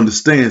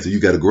understands that you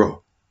got to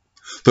grow.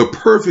 The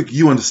perfect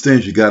you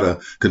understands you got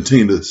to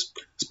continue to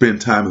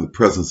spend time in the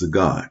presence of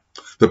God.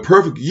 The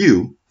perfect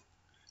you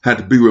had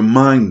to be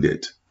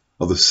reminded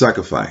of the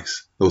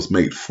sacrifice that was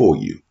made for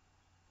you,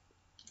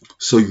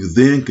 so you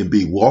then can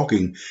be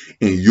walking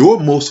in your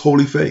most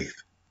holy faith.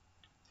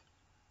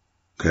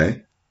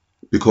 Okay?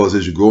 Because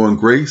as you grow in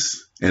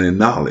grace and in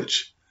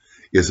knowledge,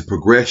 it's a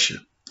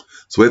progression.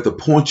 So at the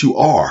point you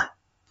are,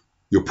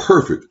 you're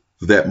perfect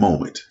for that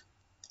moment.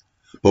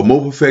 But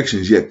more perfection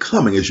is yet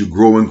coming as you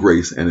grow in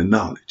grace and in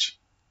knowledge.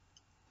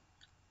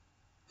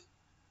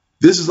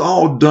 This is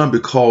all done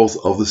because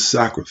of the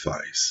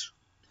sacrifice.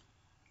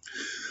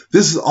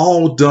 This is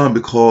all done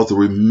because the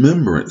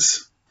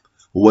remembrance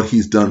of what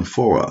he's done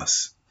for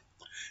us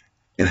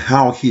and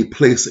how he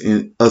placed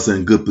us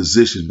in good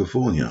position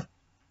before him.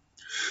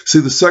 See,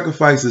 the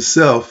sacrifice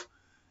itself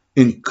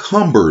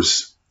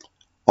encumbers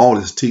all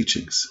his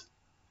teachings.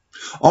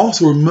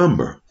 Also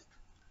remember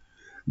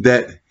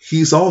that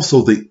he's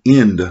also the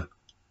end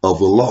of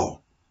the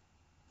law.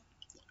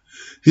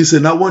 He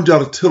said, not one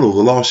jot or tittle of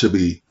the law shall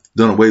be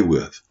done away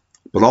with,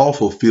 but all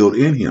fulfilled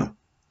in him.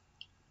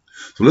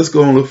 So let's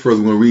go on a little further.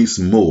 We're going to read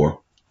some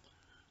more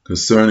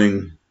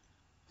concerning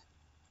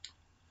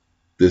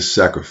this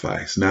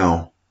sacrifice.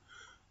 Now,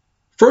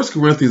 1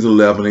 Corinthians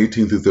 11,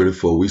 18 through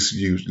 34, we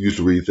used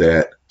to read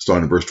that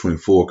starting in verse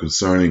 24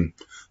 concerning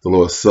the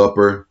Lord's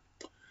Supper.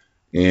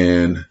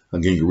 And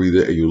again, you can read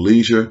it at your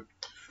leisure.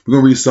 We're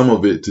going to read some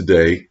of it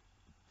today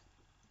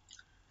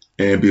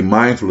and be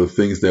mindful of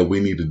things that we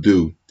need to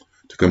do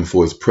to come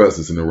before his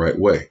presence in the right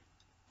way.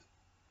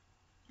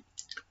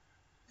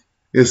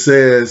 It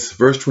says,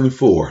 verse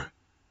 24,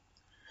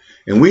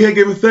 and we had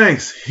given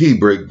thanks, he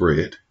brake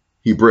bread.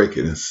 He brake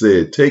it and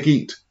said, take,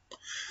 eat.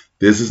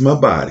 This is my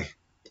body,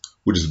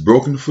 which is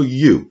broken for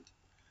you.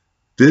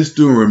 This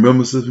do in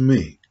remembrance of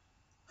me.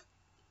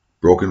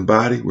 Broken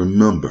body,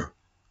 remember.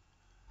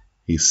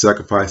 He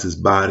sacrificed his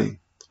body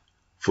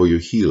for your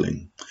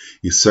healing.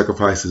 He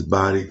sacrificed his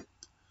body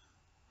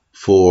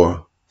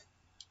for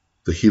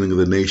the healing of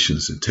the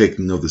nations and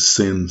taking of the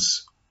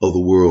sins of the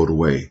world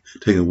away,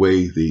 taking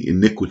away the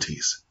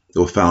iniquities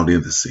that were found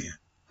in the sin.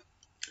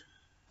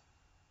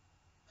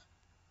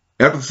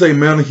 After the same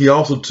manner, he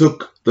also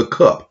took the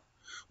cup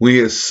when he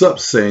had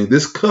supped, saying,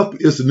 this cup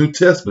is the New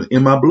Testament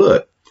in my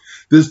blood.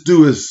 This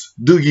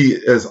do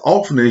ye as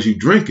often as you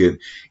drink it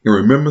in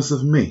remembrance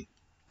of me.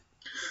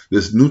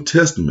 This New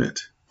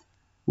Testament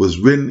was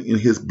written in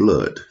his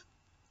blood.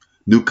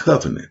 New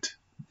covenant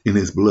in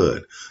his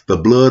blood. The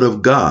blood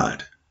of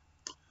God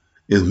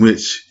in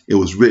which it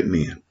was written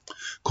in.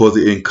 Because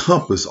it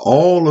encompassed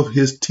all of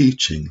his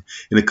teaching.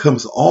 It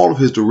encompassed all of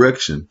his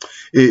direction.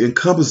 It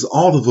encompasses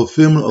all the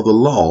fulfillment of the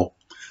law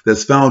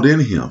that's found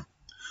in him.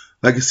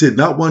 Like I said,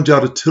 not one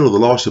jot or tittle of the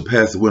law shall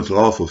pass away until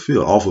all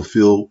fulfilled. All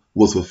fulfilled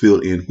was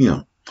fulfilled in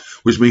him.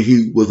 Which means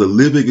he was a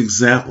living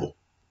example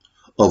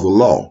of the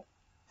law.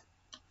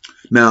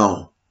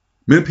 Now,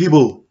 many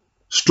people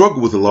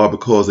struggle with the law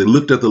because they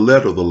looked at the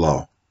letter of the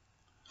law,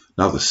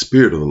 not the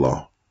spirit of the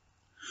law.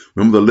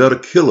 Remember, the letter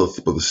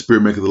killeth, but the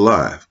spirit maketh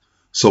alive.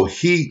 So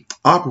he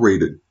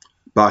operated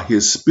by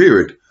his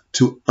spirit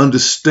to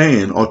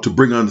understand or to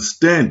bring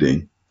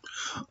understanding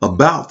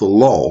about the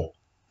law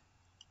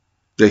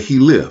that he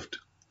lived.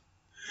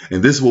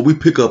 And this is what we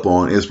pick up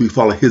on as we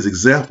follow his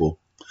example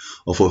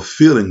of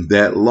fulfilling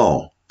that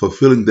law,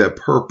 fulfilling that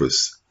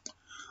purpose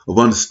of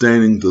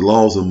understanding the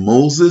laws of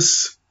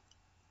Moses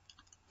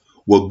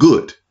were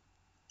good,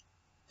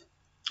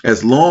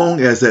 as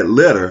long as that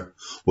letter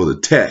was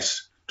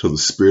attached to the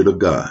Spirit of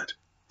God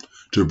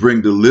to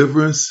bring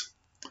deliverance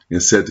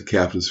and set the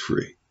captives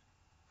free.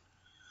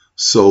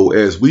 So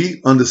as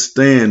we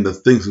understand the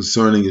things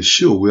concerning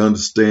Yeshua, we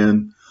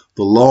understand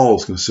the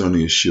laws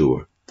concerning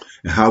Yeshua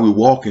and how we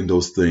walk in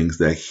those things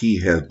that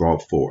he has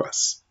brought for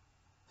us.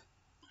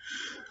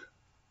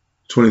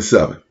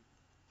 26.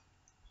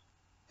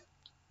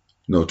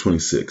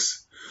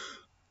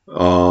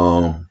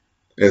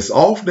 As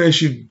often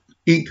as you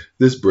eat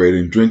this bread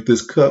and drink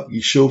this cup,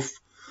 you show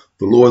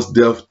the Lord's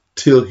death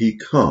till he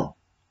come.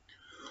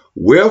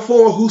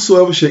 Wherefore,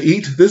 whosoever shall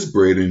eat this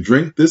bread and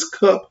drink this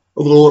cup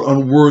of the Lord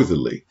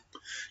unworthily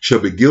shall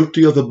be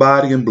guilty of the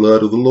body and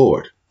blood of the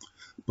Lord.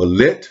 But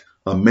let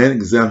a man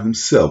examine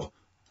himself,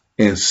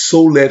 and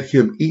so let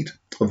him eat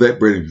of that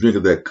bread and drink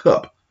of that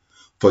cup.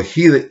 For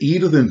he that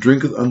eateth and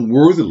drinketh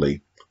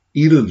unworthily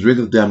eateth and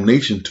drinketh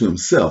damnation to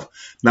himself,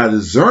 not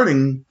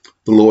discerning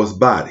the Lord's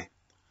body.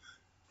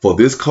 For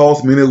this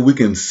cause many are weak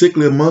and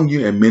sickly among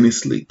you, and many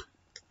sleep.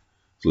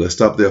 So let's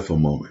stop there for a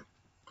moment.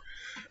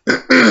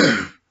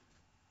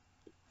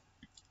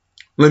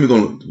 Let me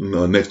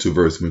go next two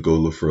verses. Let me go a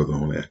little further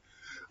on that.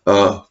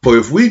 For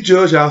if we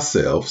judge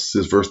ourselves,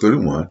 this is verse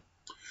 31,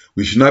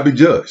 we should not be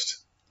judged.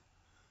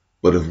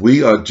 But if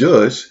we are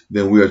judged,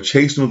 then we are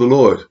chastened of the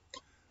Lord,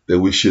 that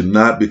we should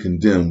not be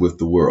condemned with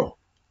the world.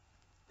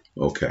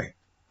 Okay,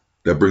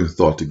 that brings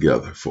thought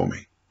together for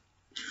me.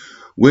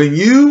 When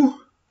you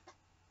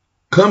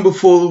come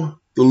before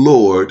the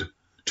Lord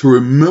to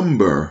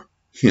remember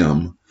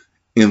him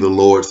in the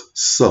Lord's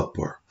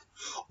Supper,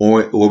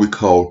 or what we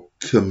call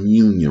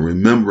communion,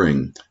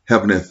 remembering,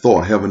 having that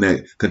thought, having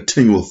that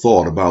continual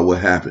thought about what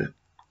happened.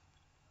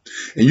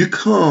 And you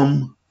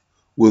come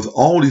with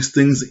all these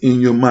things in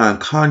your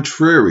mind,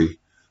 contrary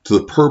to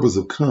the purpose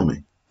of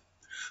coming,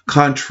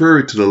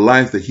 contrary to the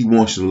life that he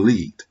wants you to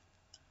lead.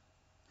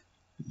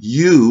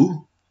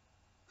 You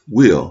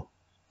will,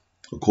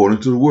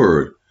 according to the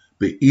word,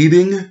 be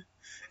eating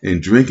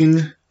and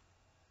drinking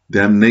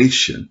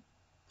damnation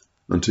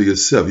unto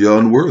yourself. You're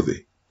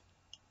unworthy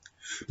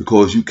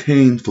because you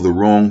came for the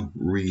wrong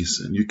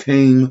reason. You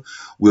came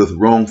with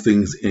wrong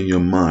things in your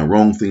mind,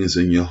 wrong things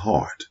in your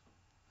heart.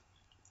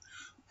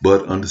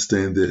 But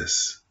understand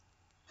this.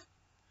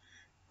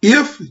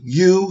 If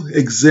you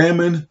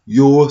examine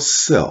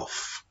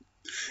yourself,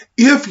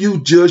 if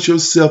you judge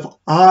yourself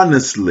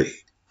honestly,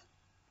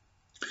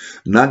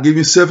 not give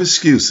yourself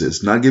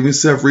excuses, not give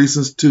yourself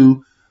reasons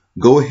to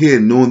go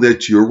ahead knowing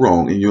that you're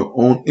wrong in your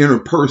own inner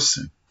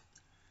person,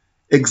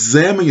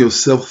 examine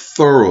yourself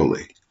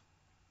thoroughly.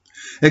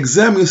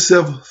 Examine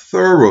yourself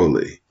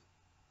thoroughly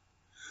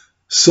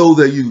so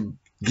that you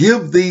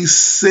give these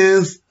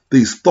sins,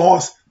 these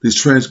thoughts, these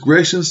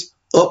transgressions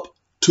up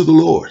to the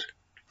Lord.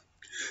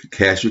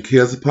 Cast your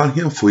cares upon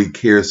him, for he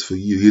cares for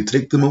you. He'll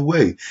take them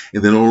away,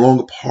 and they're no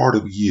longer part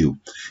of you.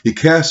 He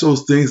casts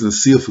those things and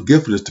seal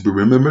forgiveness to be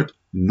remembered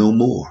no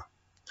more.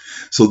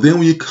 So then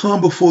when you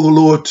come before the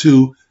Lord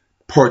to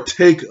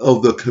partake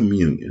of the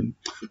communion,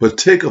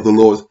 partake of the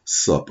Lord's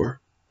Supper,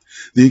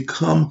 then you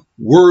come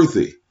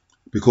worthy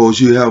because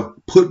you have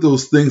put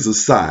those things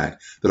aside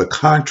that are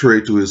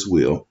contrary to his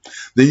will.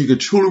 Then you can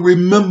truly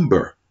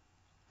remember,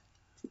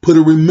 put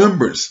in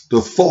remembrance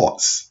the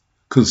thoughts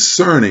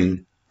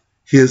concerning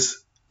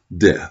his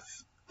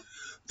death,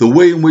 the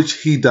way in which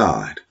he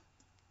died,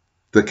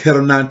 the cat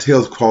o' nine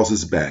tails across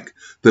his back,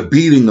 the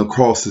beating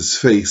across his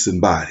face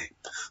and body,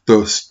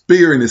 the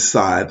spear in his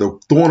side, the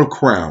thorn of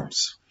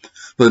crowns,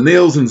 the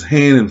nails in his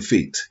hand and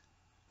feet.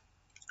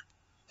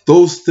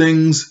 Those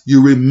things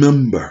you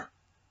remember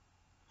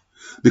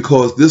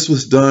because this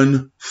was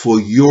done for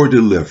your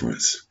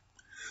deliverance,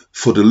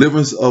 for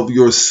deliverance of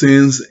your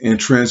sins and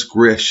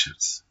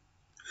transgressions,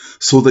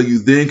 so that you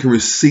then can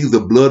receive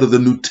the blood of the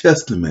New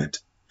Testament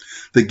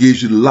that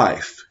gives you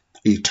life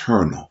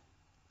eternal,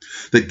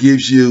 that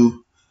gives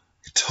you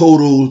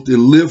total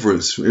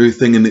deliverance from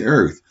everything in the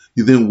earth.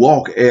 You then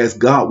walk as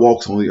God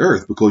walks on the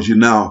earth because you're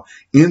now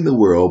in the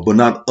world, but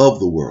not of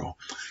the world.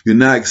 You're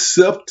now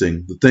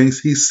accepting the things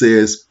he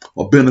says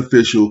are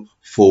beneficial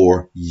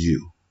for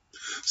you.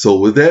 So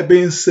with that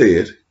being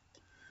said,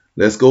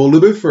 let's go a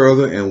little bit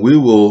further and we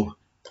will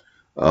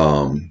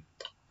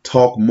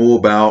talk more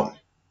about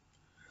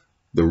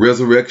the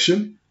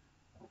resurrection.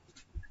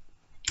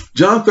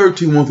 John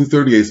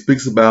 13:1-38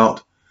 speaks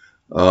about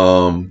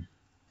more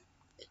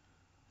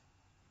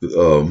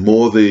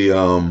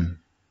the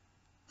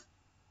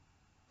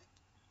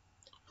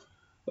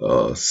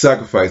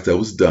sacrifice that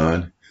was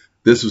done.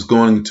 This was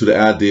going to the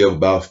idea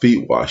about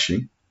feet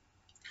washing.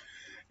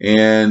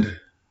 And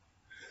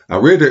I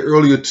read it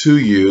earlier to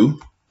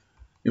you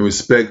in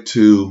respect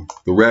to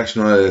the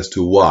rationale as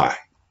to why.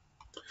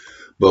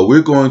 But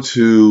we're going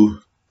to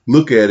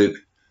look at it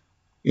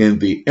in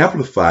the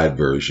Amplified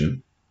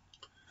Version,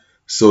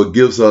 so it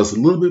gives us a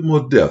little bit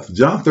more depth.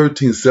 John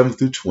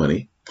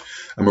 13:7-20.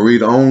 I'm going to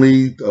read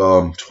only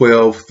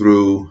 12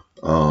 through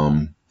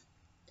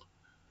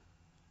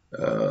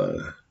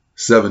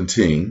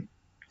 17.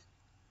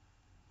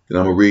 And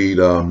I'm going to read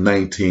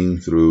 19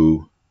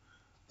 through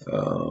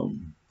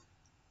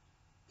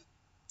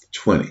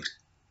 20.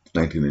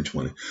 19 and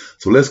 20.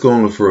 So let's go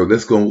on further.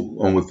 Let's go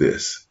on with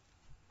this.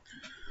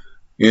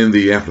 In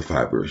the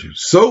Amplified Version.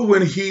 So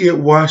when he had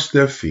washed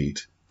their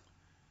feet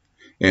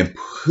and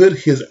put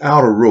his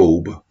outer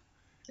robe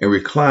and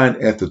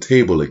reclined at the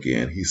table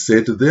again, he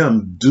said to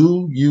them,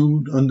 do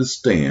you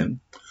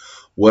understand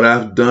what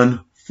I've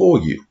done for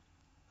you?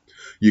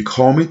 You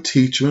call me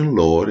teacher and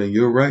Lord, and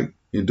you're right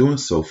in doing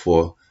so,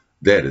 for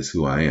that is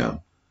who I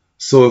am.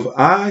 So if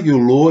I, your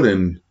Lord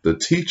and the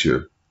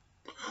teacher,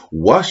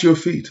 wash your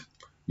feet,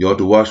 you ought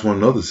to wash one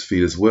another's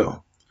feet as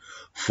well.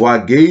 For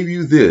I gave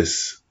you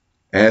this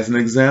as an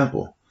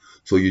example,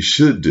 so you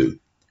should do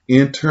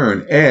in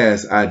turn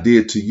as I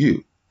did to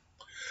you.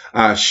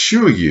 I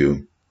assure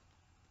you,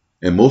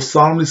 and most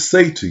solemnly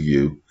say to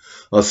you,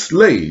 a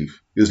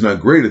slave is not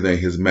greater than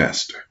his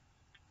master,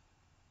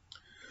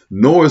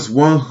 nor is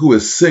one who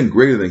has sinned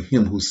greater than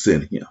him who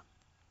sent him.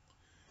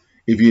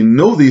 If you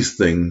know these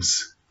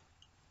things,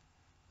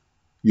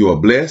 you are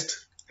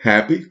blessed,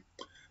 happy,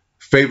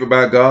 favored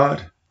by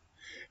God.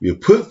 You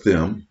put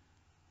them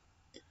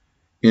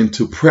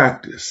into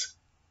practice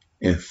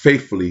and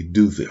faithfully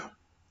do them.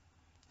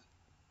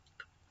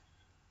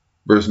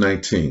 Verse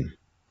 19.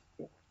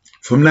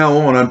 From now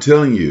on, I'm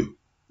telling you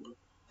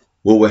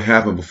what will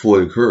happen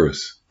before it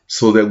occurs,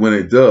 so that when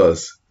it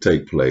does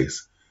take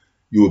place,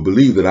 you will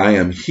believe that I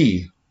am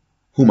he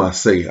whom I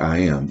say I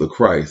am, the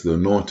Christ, the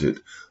anointed,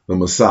 the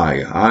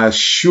Messiah. I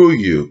assure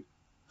you,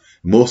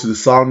 most of the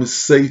solemnly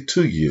say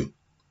to you,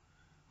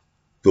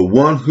 the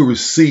one who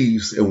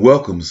receives and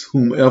welcomes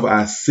whomever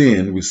I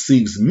send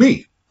receives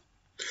me,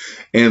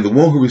 and the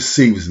one who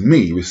receives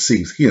me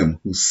receives him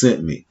who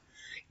sent me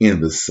in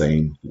the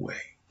same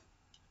way.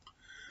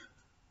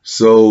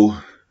 So,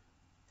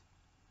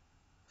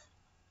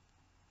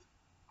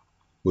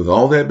 with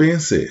all that being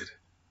said,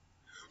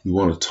 we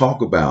want to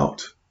talk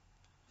about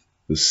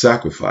the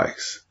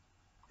sacrifice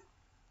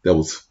that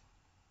was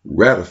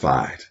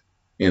ratified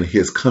in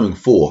his coming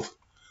forth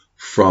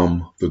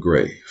from the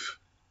grave.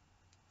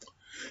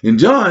 In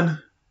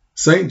John,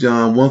 St.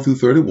 John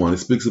 1-31, it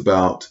speaks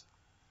about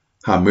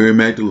how Mary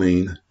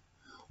Magdalene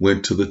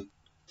went to the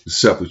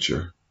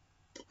sepulchre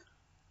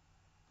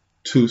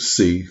to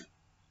see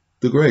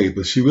the grave,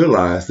 but she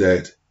realized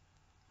that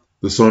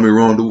the stormy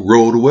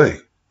rolled away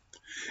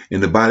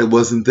and the body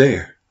wasn't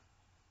there.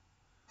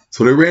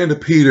 So they ran to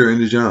Peter and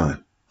to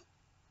John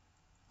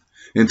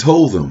and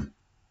told them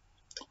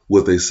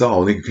what they saw.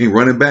 And they came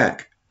running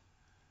back.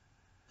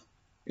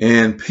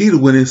 And Peter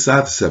went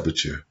inside the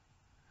sepulchre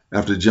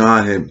after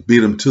John had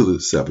beat him to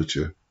the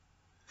sepulchre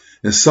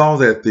and saw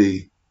that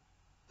the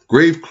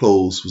grave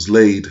clothes was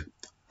laid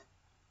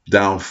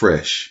down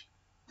fresh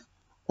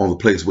on the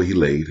place where he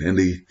laid, and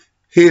the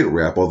head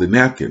wrap or the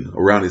napkin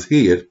around his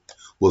head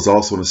was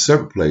also in a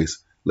separate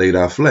place laid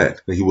out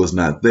flat. He was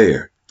not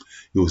there.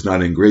 He was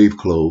not in grave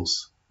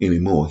clothes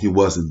anymore. He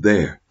wasn't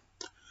there.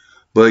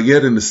 But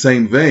yet in the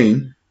same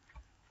vein,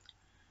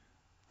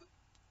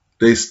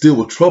 they still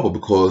were troubled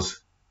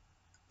because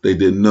they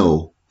didn't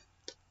know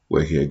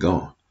where he had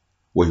gone,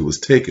 where he was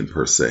taken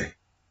per se.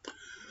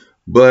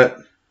 But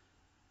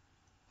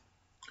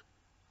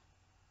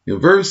in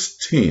verse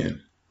 11,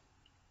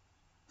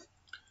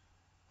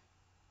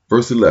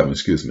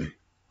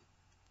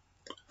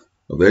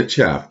 of that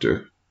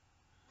chapter,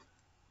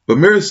 but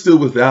Mary stood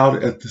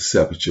without at the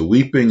sepulchre,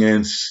 weeping,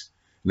 and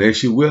as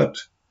she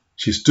wept,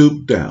 she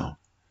stooped down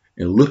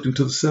and looked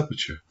into the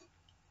sepulchre.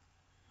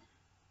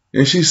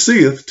 And she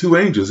seeth two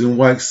angels in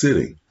white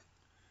sitting,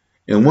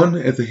 and one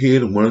at the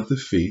head and one at the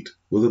feet,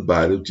 where the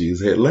body of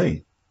Jesus had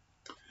lain.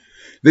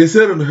 They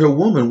said unto her,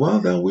 Woman, why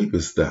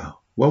weepest thou?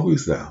 Why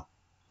weepest thou?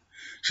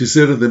 She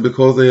said unto them,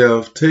 Because they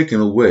have taken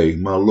away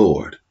my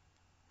Lord,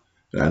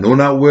 and I know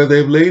not where they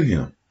have laid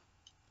him.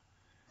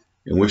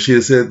 And when she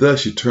had said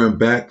thus, she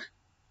turned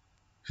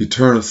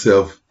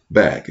herself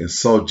back and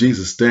saw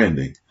Jesus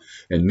standing,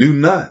 and knew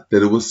not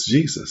that it was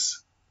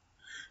Jesus.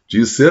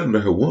 Jesus said unto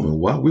her, Woman,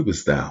 why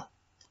weepest thou?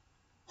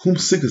 Whom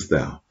seekest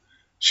thou?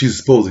 She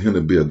supposing him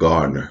to be a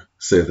gardener,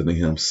 saith unto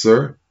him,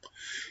 Sir,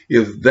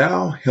 if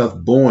thou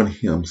hast borne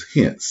him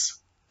hence,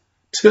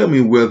 tell me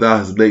where thou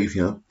hast laid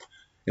him,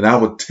 and I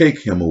will take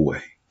him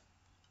away.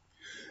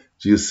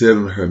 Jesus said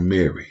unto her,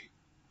 Mary.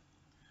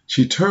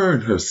 She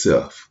turned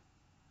herself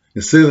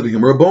and said unto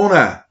him,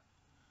 Rabboni,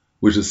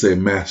 which is say,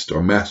 Master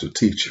or Master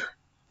Teacher.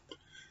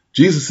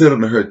 Jesus said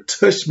unto her,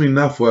 Touch me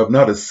not, for I have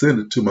not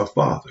ascended to my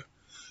Father,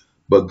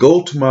 but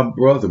go to my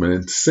brethren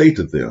and say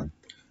to them,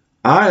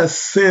 I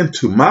ascend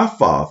to my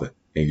Father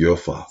and your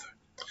Father,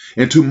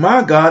 and to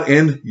my God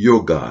and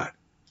your God.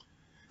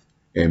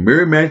 And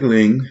Mary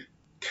Magdalene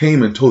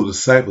came and told the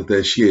disciples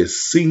that she had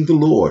seen the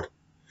Lord,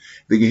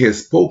 that he had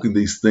spoken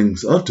these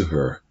things unto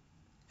her.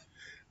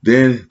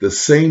 Then the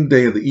same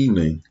day of the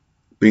evening,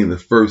 being the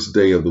first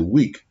day of the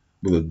week,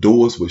 when the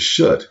doors were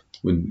shut,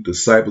 when the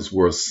disciples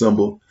were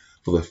assembled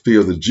for the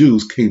fear of the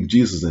Jews, came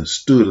Jesus and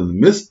stood in the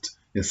midst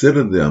and said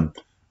unto them,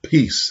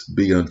 Peace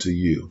be unto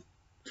you.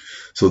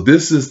 So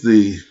this is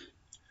the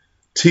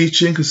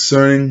teaching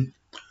concerning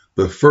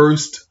the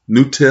first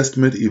New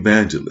Testament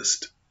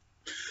evangelist,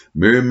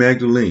 Mary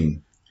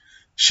Magdalene.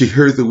 She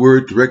heard the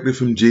word directly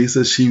from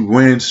Jesus. She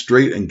ran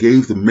straight and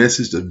gave the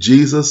message of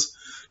Jesus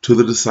to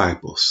the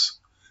disciples,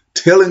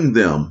 telling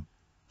them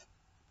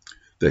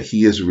that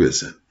he is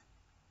risen,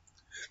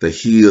 that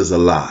he is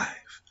alive,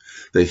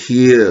 that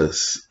he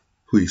is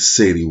who he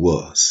said he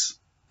was.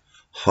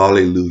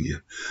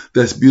 Hallelujah.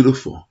 That's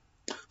beautiful.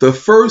 The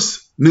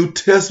first New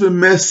Testament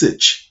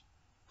message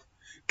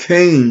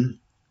came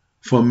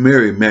from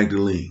Mary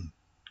Magdalene.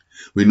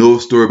 We know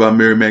a story about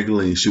Mary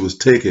Magdalene. She was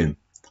taken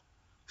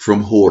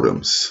from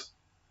whoredoms,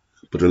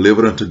 but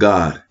delivered unto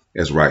God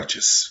as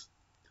righteous.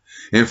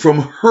 And from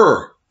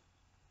her,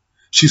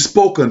 she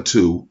spoke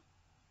unto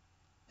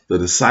the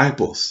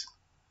disciples,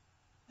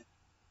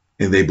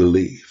 and they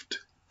believed.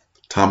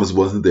 Thomas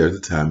wasn't there at the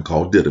time,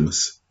 called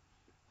Didymus.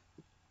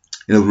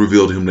 And it was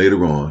revealed to him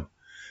later on.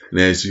 And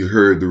as you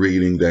heard the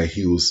reading, that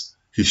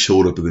he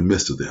showed up in the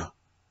midst of them.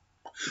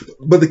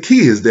 But the key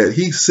is that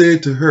he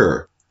said to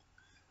her,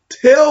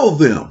 Tell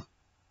them,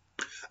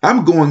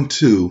 I'm going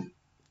to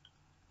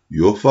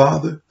your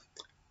Father,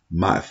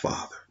 my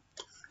Father,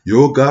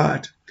 your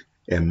God,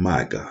 and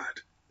my God.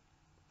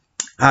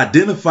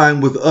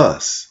 Identifying with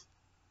us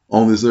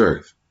on this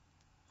earth.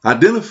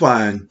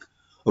 Identifying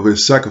of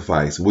his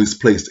sacrifice and what he's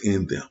placed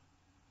in them.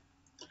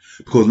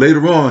 Because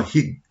later on,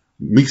 he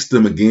meets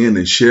them again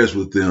and shares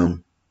with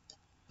them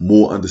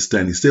more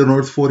understanding. He stayed on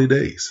earth 40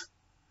 days.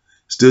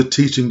 Still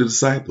teaching the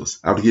disciples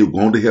after he had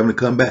gone to heaven to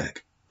come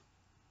back.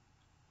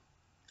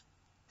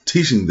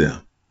 Teaching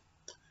them.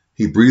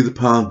 He breathed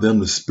upon them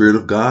the Spirit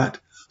of God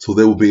so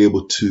they will be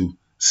able to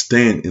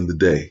stand in the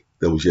day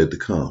that was yet to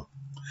come.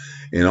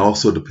 And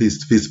also the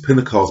Feast of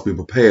Pentecost being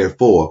prepared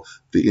for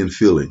the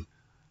infilling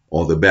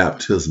or the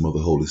baptism of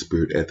the Holy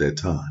Spirit at that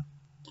time.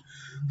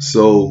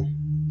 So,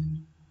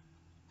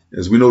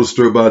 as we know the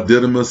story about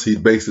Didymus, he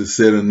basically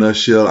said in a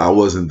nutshell, I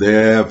wasn't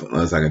there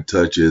unless I can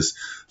touch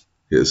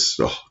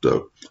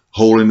the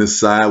hole in his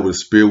side where the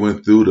spear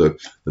went through, the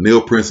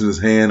nail prints in his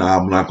hand,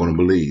 I'm not going to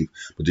believe.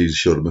 But Jesus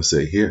showed him and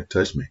said, Here,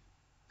 touch me.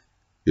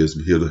 Here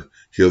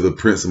are the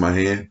prints in my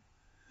hand.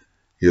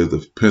 Here are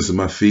the prints in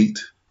my feet.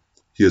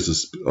 Here's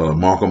the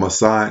mark on my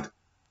side.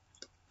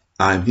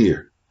 I'm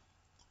here.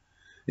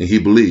 and he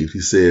believed.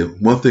 He said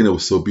one thing that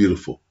was so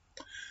beautiful.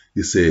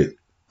 He said,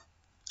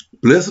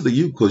 blessed are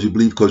you because you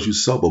believe because you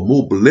saw, but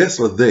more blessed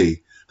are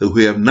they who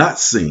have not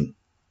seen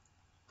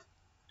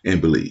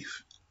and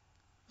believe.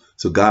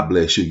 So God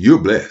bless you. You're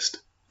blessed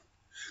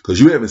because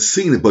you haven't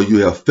seen it, but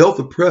you have felt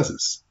the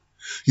presence.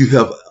 You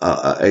have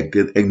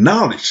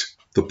acknowledged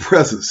the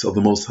presence of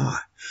the Most High.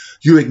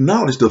 You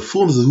acknowledge the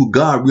fullness of who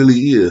God really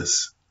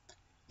is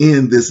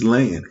in this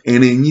land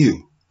and in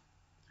you.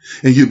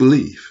 And you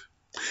believe.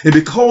 And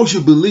because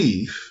you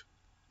believe,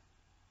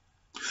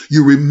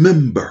 you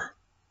remember.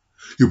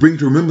 You bring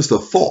to remembrance the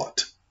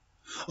thought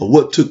of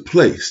what took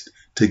place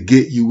to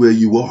get you where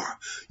you are.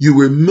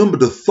 You remember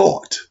the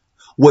thought,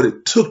 what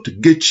it took to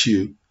get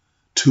you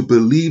to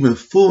believe in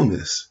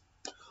fullness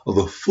of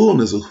the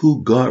fullness of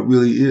who God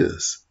really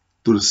is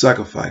through the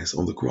sacrifice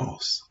on the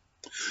cross.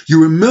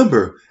 You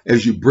remember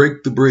as you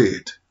break the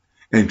bread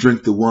and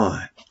drink the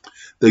wine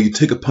that you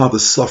take upon the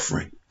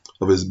suffering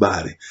of his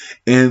body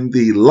and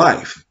the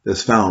life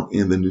that's found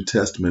in the New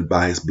Testament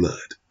by his blood.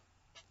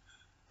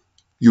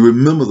 You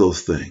remember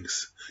those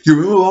things. You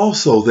remember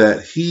also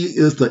that he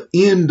is the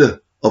end of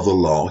the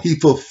law. He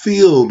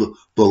fulfilled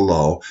the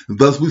law, and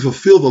thus we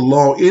fulfill the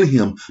law in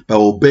him by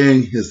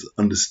obeying his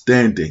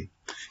understanding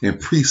and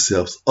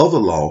precepts of the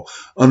law,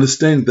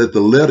 understanding that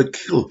the letter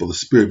killeth, but the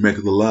spirit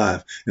maketh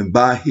alive, and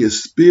by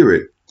his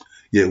spirit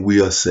yet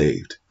we are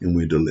saved and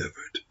we're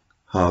delivered.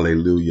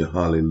 Hallelujah,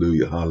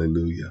 hallelujah,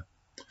 hallelujah.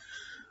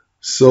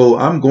 So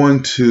I'm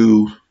going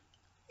to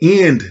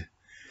end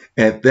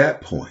at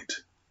that point,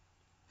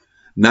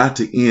 not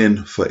to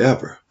end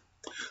forever,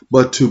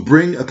 but to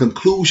bring a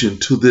conclusion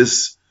to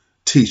this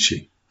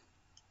teaching.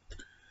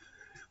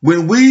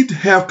 When we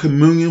have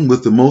communion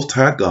with the Most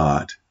High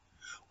God,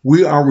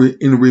 we are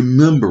in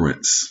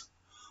remembrance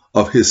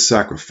of his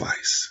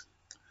sacrifice.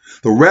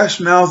 The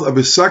rationale of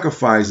his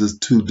sacrifice is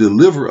to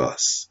deliver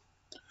us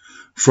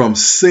from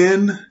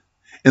sin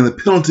and the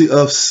penalty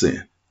of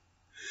sin,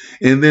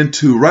 and then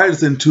to write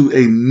us into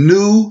a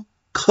new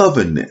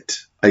covenant,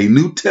 a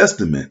new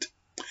testament,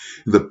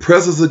 in the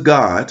presence of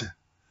God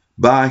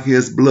by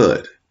his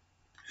blood.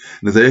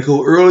 And as I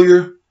echoed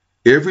earlier,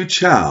 every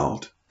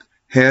child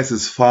has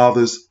his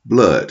father's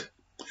blood.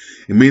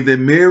 It means that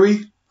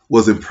Mary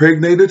was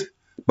impregnated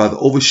by the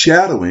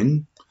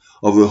overshadowing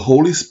of the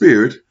Holy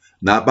Spirit,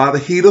 not by the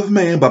heat of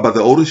man, but by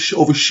the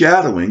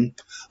overshadowing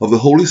of the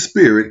Holy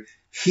Spirit.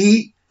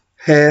 He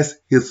has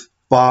his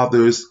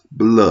father's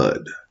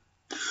blood.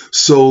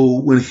 So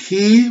when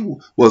he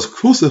was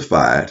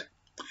crucified,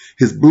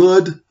 his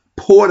blood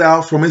poured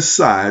out from his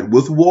side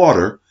with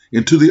water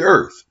into the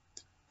earth,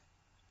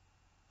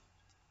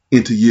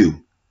 into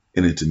you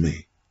and into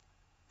me.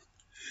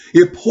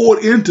 It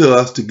poured into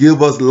us to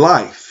give us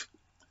life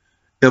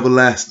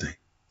everlasting.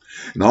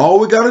 And all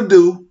we got to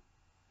do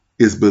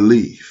is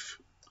believe.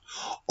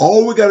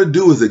 All we got to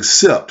do is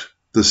accept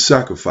the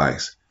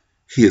sacrifice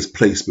he has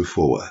placed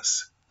before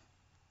us.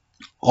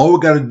 All we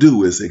got to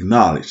do is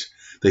acknowledge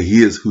that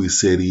he is who he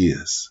said he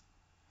is.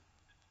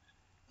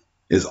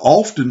 As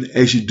often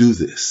as you do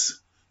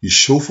this, you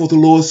show forth the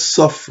Lord's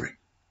suffering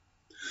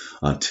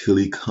until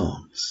he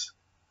comes.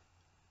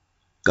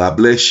 God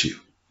bless you.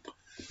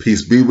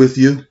 Peace be with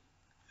you,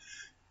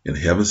 and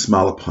heaven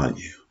smile upon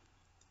you.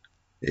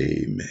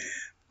 Amen.